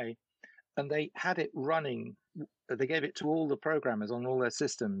track away, and they had it running. They gave it to all the programmers on all their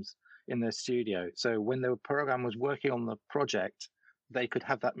systems in their studio. So when the program was working on the project, they could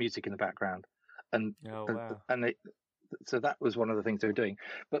have that music in the background, and so that was one of the things they were doing.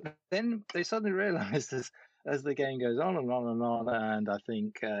 But then they suddenly realized as the game goes on and on and on, and I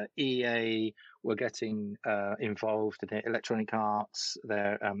think EA were getting involved in it, Electronic Arts,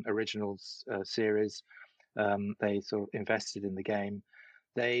 their originals series, they sort of invested in the game.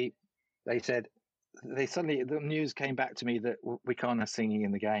 They said, the news came back to me that we can't have singing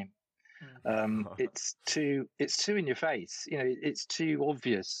in the game. It's too in your face, it's too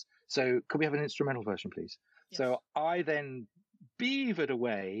obvious. So could we have an instrumental version, please? Yes. So I then beavered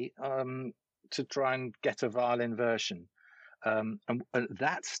away to try and get a violin version. And at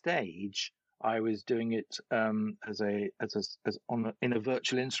that stage, I was doing it in a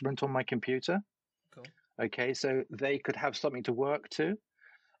virtual instrument on my computer. Cool. Okay, so they could have something to work to,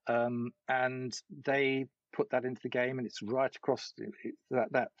 and they put that into the game, and it's right across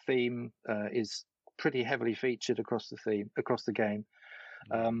that theme is pretty heavily featured across the game,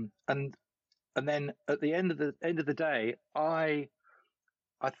 and then at the end of the day, I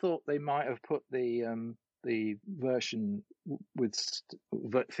thought they might have put the version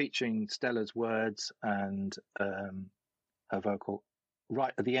featuring Stella's words and her vocal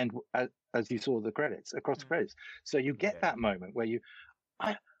right at the end, as you saw the credits across the credits. So you get that moment where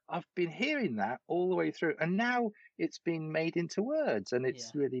I've been hearing that all the way through, and now it's been made into words, and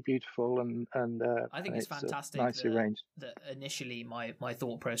it's really beautiful, and I think it's fantastic. Nicely arranged. That initially, my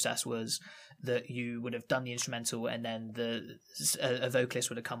thought process was that you would have done the instrumental, and then a vocalist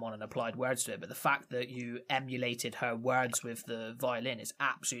would have come on and applied words to it. But the fact that you emulated her words with the violin is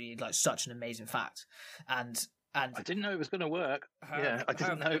absolutely like such an amazing fact, and I didn't know it was going to work. I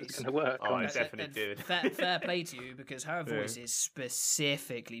didn't know it was going to work. Oh, I definitely did. Fair play to you, because her voice is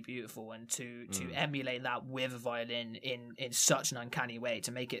specifically beautiful, and to emulate that with a violin in such an uncanny way,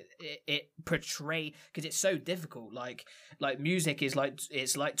 to make it portray, because it's so difficult. Like music is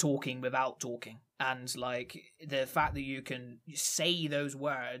it's like talking without talking, and like the fact that you can say those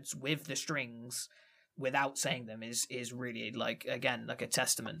words with the strings without saying them is really, like, again, like a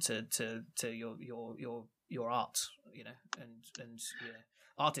testament to your art, you know, and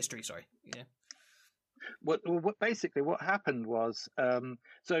artistry. Sorry, you know. What basically what happened was,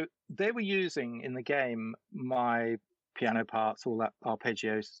 so they were using in the game my piano parts, all that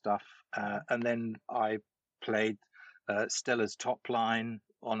arpeggio stuff, and then I played Stella's top line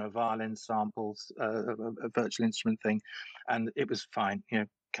on a violin samples, a virtual instrument thing, and it was fine. You know,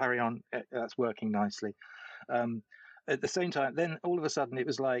 carry on, that's working nicely. At the same time, then all of a sudden it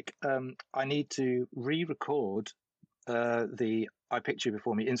was like, I need to re-record the I Picture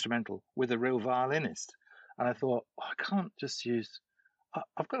Before Me instrumental with a real violinist. And I thought, I can't just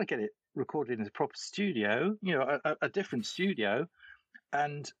I've got to get it recorded in a proper studio, you know, a different studio.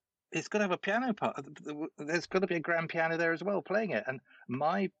 And it's got to have a piano part. There's got to be a grand piano there as well playing it. And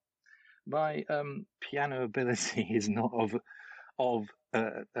my piano ability is not of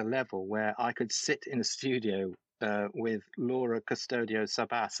a level where I could sit in a studio with Laura Custodio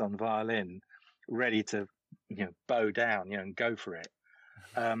Sabas on violin, ready to, you know, bow down, you know, and go for it.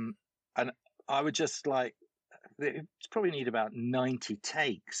 And I would just probably need about 90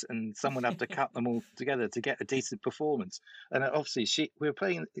 takes, and someone would have to cut them all together to get a decent performance. And obviously, we'll be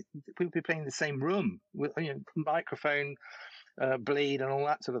playing in the same room with, you know, microphone bleed and all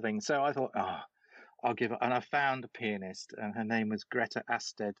that sort of thing. So I thought, I'll give it. And I found a pianist, and her name was Greta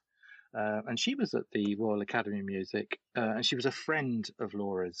Asted. And she was at the Royal Academy of Music, and she was a friend of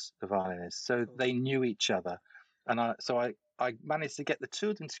Laura's, the violinist. So they knew each other. And I managed to get the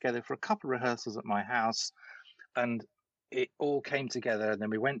two of them together for a couple of rehearsals at my house, and it all came together. And then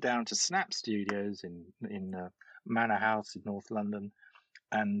we went down to Snap Studios in Manor House in North London,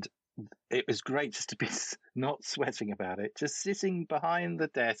 and it was great just to be not sweating about it, just sitting behind the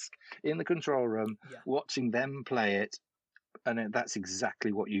desk in the control room, watching them play it. And that's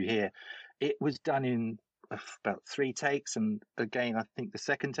exactly what you hear. It was done in about 3 takes, and again, I think the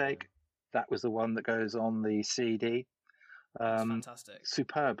second take, that was the one that goes on the CD. That's fantastic.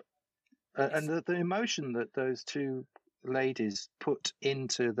 Superb. And the emotion that those two ladies put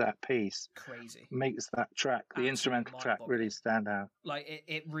into that piece makes that track, the instrumental track, really stand out. Like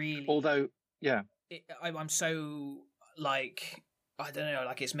it really. Although, yeah, I'm so, like, I don't know,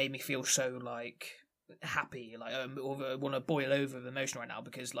 like, it's made me feel so, like, happy, like, I want to boil over with emotion right now,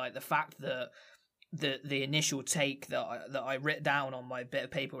 because, like, the fact that the initial take that I writ down on my bit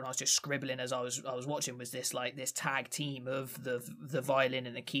of paper when I was just scribbling as I was watching was this tag team of the violin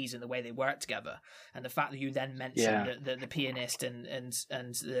and the keys and the way they work together, and the fact that you then mentioned that the pianist and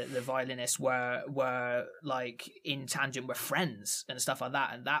the violinist were like in tangent were friends and stuff like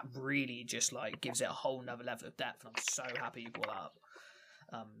that, and that really just like gives it a whole nother level of depth, and I'm so happy you brought that up.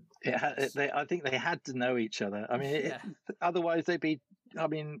 I think they had to know each other. I mean, otherwise they'd be. I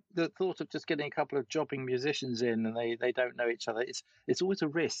mean, the thought of just getting a couple of jobbing musicians in and they don't know each other, it's always a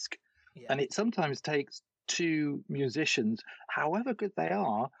risk, and it sometimes takes 2 musicians, however good they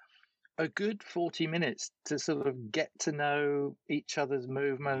are, a good 40 minutes to sort of get to know each other's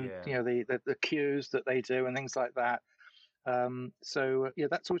movement. You know, the cues that they do and things like that. So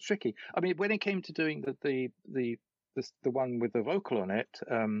that's always tricky. I mean, when it came to doing the one with the vocal on it,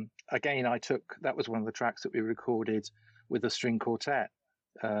 again, that was one of the tracks that we recorded with a string quartet,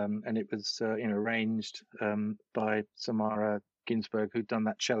 and it was arranged by Samara Ginsberg, who'd done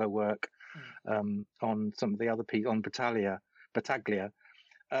that cello work on some of the other pieces, on Battaglia,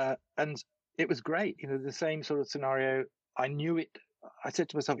 and it was great. The same sort of scenario. I knew it. I said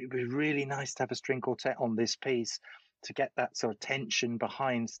to myself, it would be really nice to have a string quartet on this piece to get that sort of tension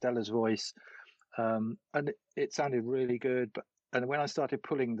behind Stella's voice, and it sounded really good. And when I started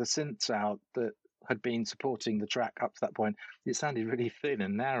pulling the synths out that had been supporting the track up to that point, it sounded really thin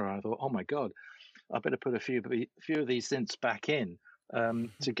and narrow. I thought, oh my God, I better put a few of these synths back in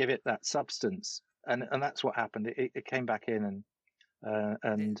to give it that substance. And that's what happened. It came back in,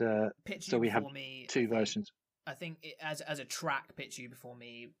 and so we have two versions. I think as a track, Picture You Before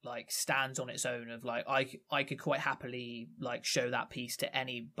Me stands on its own. Of I could quite happily show that piece to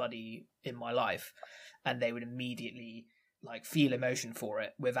anybody in my life, and they would immediately feel emotion for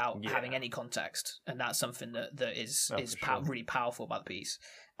it without having any context, and that's something that is really powerful about the piece.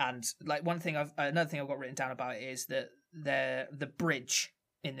 And another thing I've got written down about it is that the bridge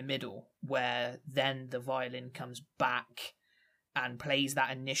in the middle, where then the violin comes back and plays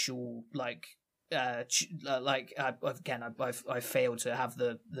that initial I failed to have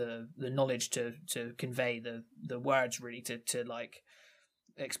the knowledge to convey the words really to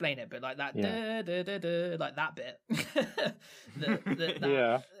explain it, but that da, da, da, da, that bit,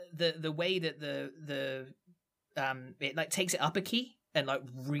 the way that it takes it up a key and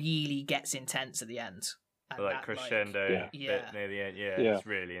really gets intense at the end. And crescendo bit near the end, it's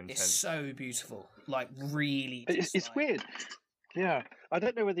really intense. It's so beautiful, really. It's weird. Yeah, I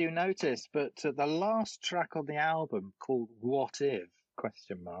don't know whether you noticed, but the last track on the album, called "What If?"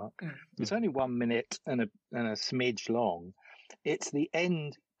 It's only 1 minute and a smidge long. It's the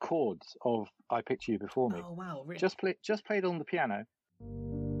end chords of "I Picture You Before Me." Oh wow! Really? Just played on the piano.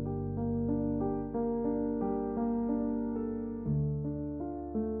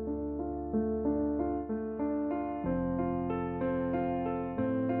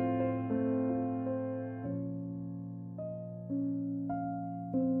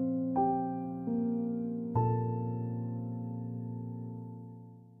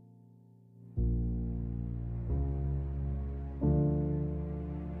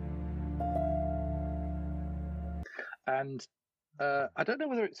 And I don't know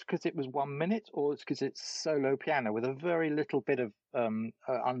whether it's because it was 1 minute or it's because it's solo piano with a very little bit of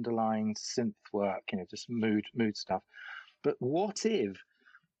underlying synth work, just mood stuff. But "What If"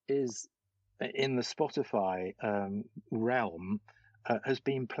 is in the Spotify realm has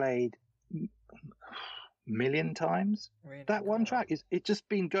been played a million times. Really? That one track it's just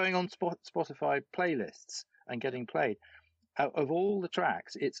been going on Spotify playlists and getting played. Out of all the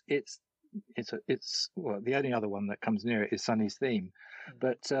tracks, it's the only other one that comes near it is Sonny's theme,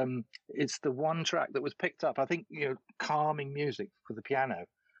 but it's the one track that was picked up. I think calming music for the piano,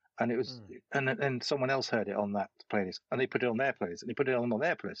 and it was, and then someone else heard it on that playlist, and they put it on their playlist, and they put it on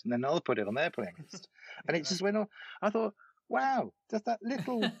their playlist, and then another put it on their playlist, and it just went on. I thought, wow, just that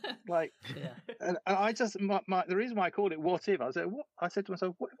little and I just the reason why I called it "What If," I said to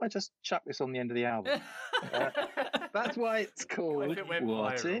myself, what if I just chuck this on the end of the album? That's why it's called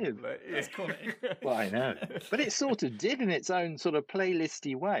 "What If." Let's call it. Well, I know, but it sort of did in its own sort of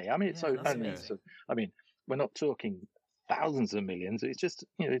playlisty way. I mean, we're not talking thousands of millions. It's just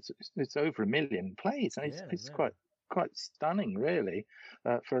it's over 1 million plays, and it's quite stunning, really,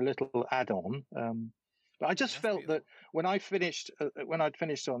 for a little add-on. But I just felt that when I'd finished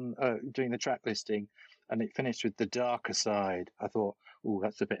on doing the track listing, and it finished with "The Darker Side," I thought, "Oh,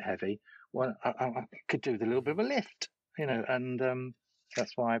 that's a bit heavy." Well, I could do with a little bit of a lift, and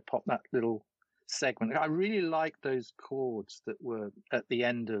that's why I popped that little segment. I really like those chords that were at the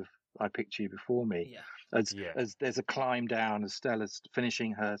end of "I Picture You Before Me," as there's a climb down as Stella's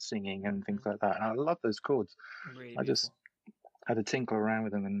finishing her singing and things like that. And I love those chords. Really I just had to tinkle around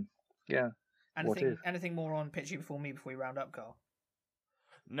with them, and Anything more on "Picture You Before Me" before we round up, Carl?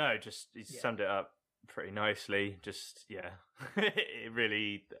 No, just you summed it up pretty nicely. Just it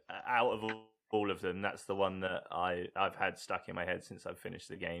really, out of all of them, that's the one that I've had stuck in my head since I've finished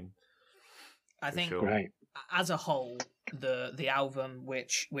the game. I think as a whole, the album,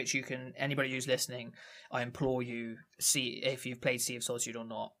 which you can, anybody who's listening, I implore you, see if you've played Sea of Solitude or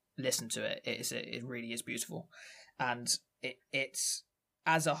not, listen to it. It really is beautiful, and it's.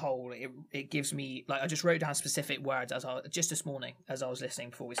 As a whole, it gives me I just wrote down specific words just this morning as I was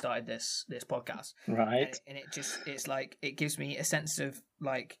listening before we started this podcast. Right. And it gives me a sense of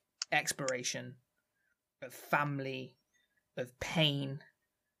exploration, of family, of pain,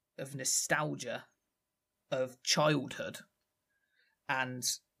 of nostalgia, of childhood, and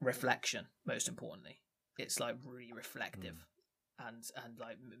reflection. Most importantly, it's really reflective, and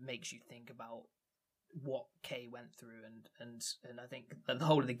makes you think about what Kay went through, and I think that the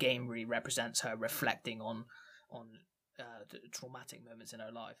whole of the game really represents her reflecting on the traumatic moments in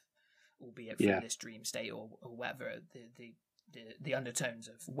her life, albeit from this dream state or whatever the undertones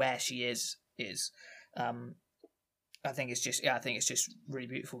of where she is. I think it's just really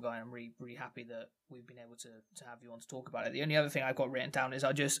beautiful, Guy. I'm really, really happy that we've been able to have you on to talk about it. The only other thing I've got written down is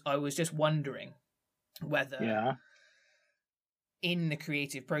I was just wondering whether in the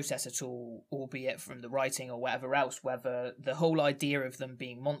creative process at all, albeit from the writing or whatever else, whether the whole idea of them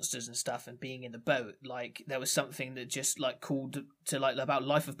being monsters and stuff and being in the boat, like there was something that just like called to like about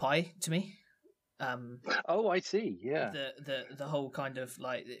Life of Pi to me. I see. Yeah, the whole kind of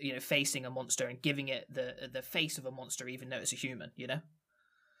like, you know, facing a monster and giving it the face of a monster, even though it's a human. You know,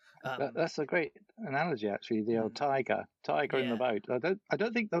 that's a great analogy, actually. The old tiger in the boat. I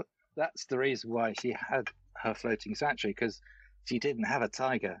don't think that's the reason why she had her floating sanctuary, because she didn't have a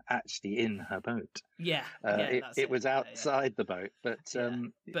tiger actually in her boat. It was outside the boat, but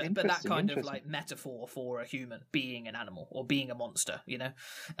that kind of like metaphor for a human being an animal or being a monster, you know.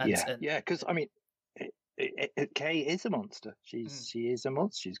 Because I mean. Kay is a monster. She is a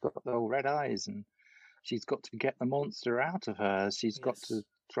monster. She's got the old red eyes, and she's got to get the monster out of her. She's got to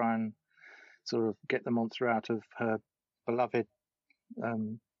try and sort of get the monster out of her beloved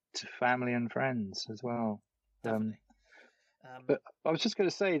to family and friends as well. But I was just going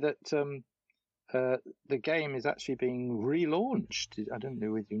to say that the game is actually being relaunched. I don't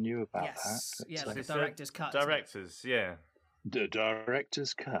know whether you knew about that. Yeah, like a director's cut. The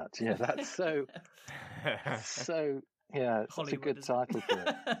director's cut. Yeah, that's so. Yeah, it's a good title for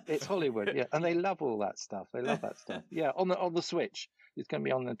it. It's Hollywood, yeah, and they love all that stuff. They love that stuff. Yeah, on the Switch. It's going to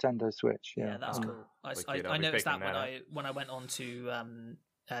be on the Nintendo Switch. Yeah, that's cool. I noticed that when I went on to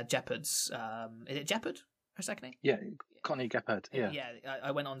Jeopard's. Is it Jeopard? Her second name? Yeah, Connie Jeopard. Yeah,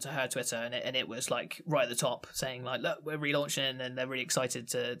 I went on to her Twitter and it was like right at the top saying like, look, we're relaunching and they're really excited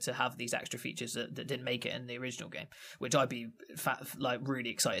to have these extra features that didn't make it in the original game, which I'd be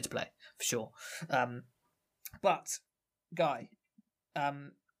really excited to play for sure. But Guy,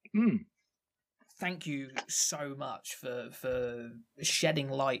 thank you so much for shedding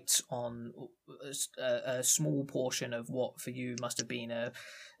light on a small portion of what for you must have been a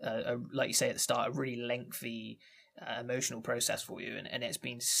like you say at the start, a really lengthy emotional process for you, and it's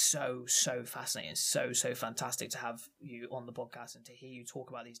been so fascinating, so fantastic to have you on the podcast and to hear you talk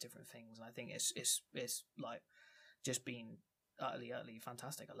about these different things. And I think it's like just been utterly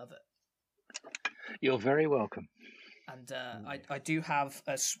fantastic. I love it. You're very welcome. And I do have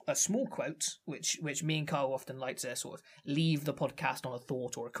a small quote, which me and Carl often like to sort of leave the podcast on a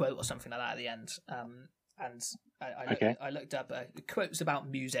thought or a quote or something like that at the end. And I looked up quotes about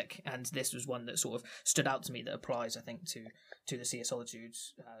music, and this was one that sort of stood out to me that applies, I think, to the Sea of Solitude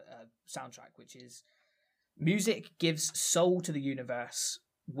soundtrack, which is: music gives soul to the universe,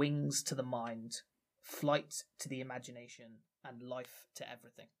 wings to the mind, flight to the imagination, and life to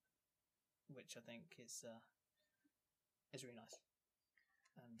everything. Which I think is really nice.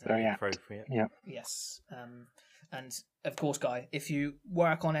 And, very appropriate. Yeah. Yes. And of course, Guy, if you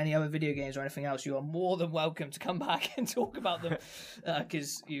work on any other video games or anything else, you are more than welcome to come back and talk about them,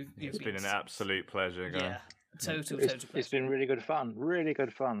 because it's been an absolute pleasure, Guy. Yeah. Total It's been really good fun. Really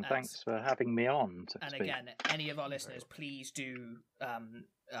good fun. Thanks for having me on. Again, any of our listeners, please do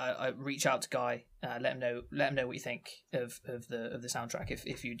reach out to Guy. Let him know what you think of the soundtrack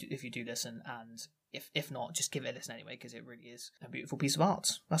if you do listen, and if not, just give it a listen anyway, because it really is a beautiful piece of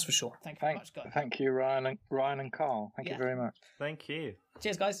art. That's for sure. Thank you very much, Guy. Thank you, Ryan and Carl. Thank you very much. Thank you.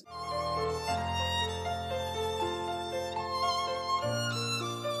 Cheers, guys.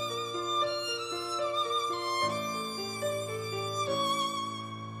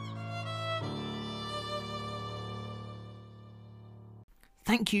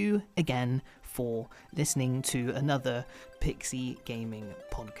 Thank you again for listening to another Pixie Gaming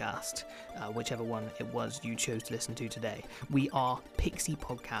podcast, whichever one it was you chose to listen to today. We are Pixie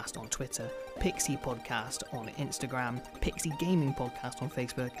Podcast on Twitter, Pixie Podcast on Instagram, Pixie Gaming Podcast on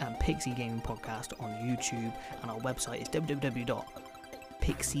Facebook, and Pixie Gaming Podcast on YouTube. And our website is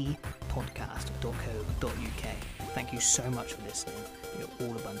www.pixiepodcast.co.uk. Thank you so much for listening. You're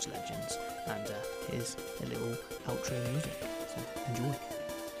all a bunch of legends. And here's a little outro music. So enjoy.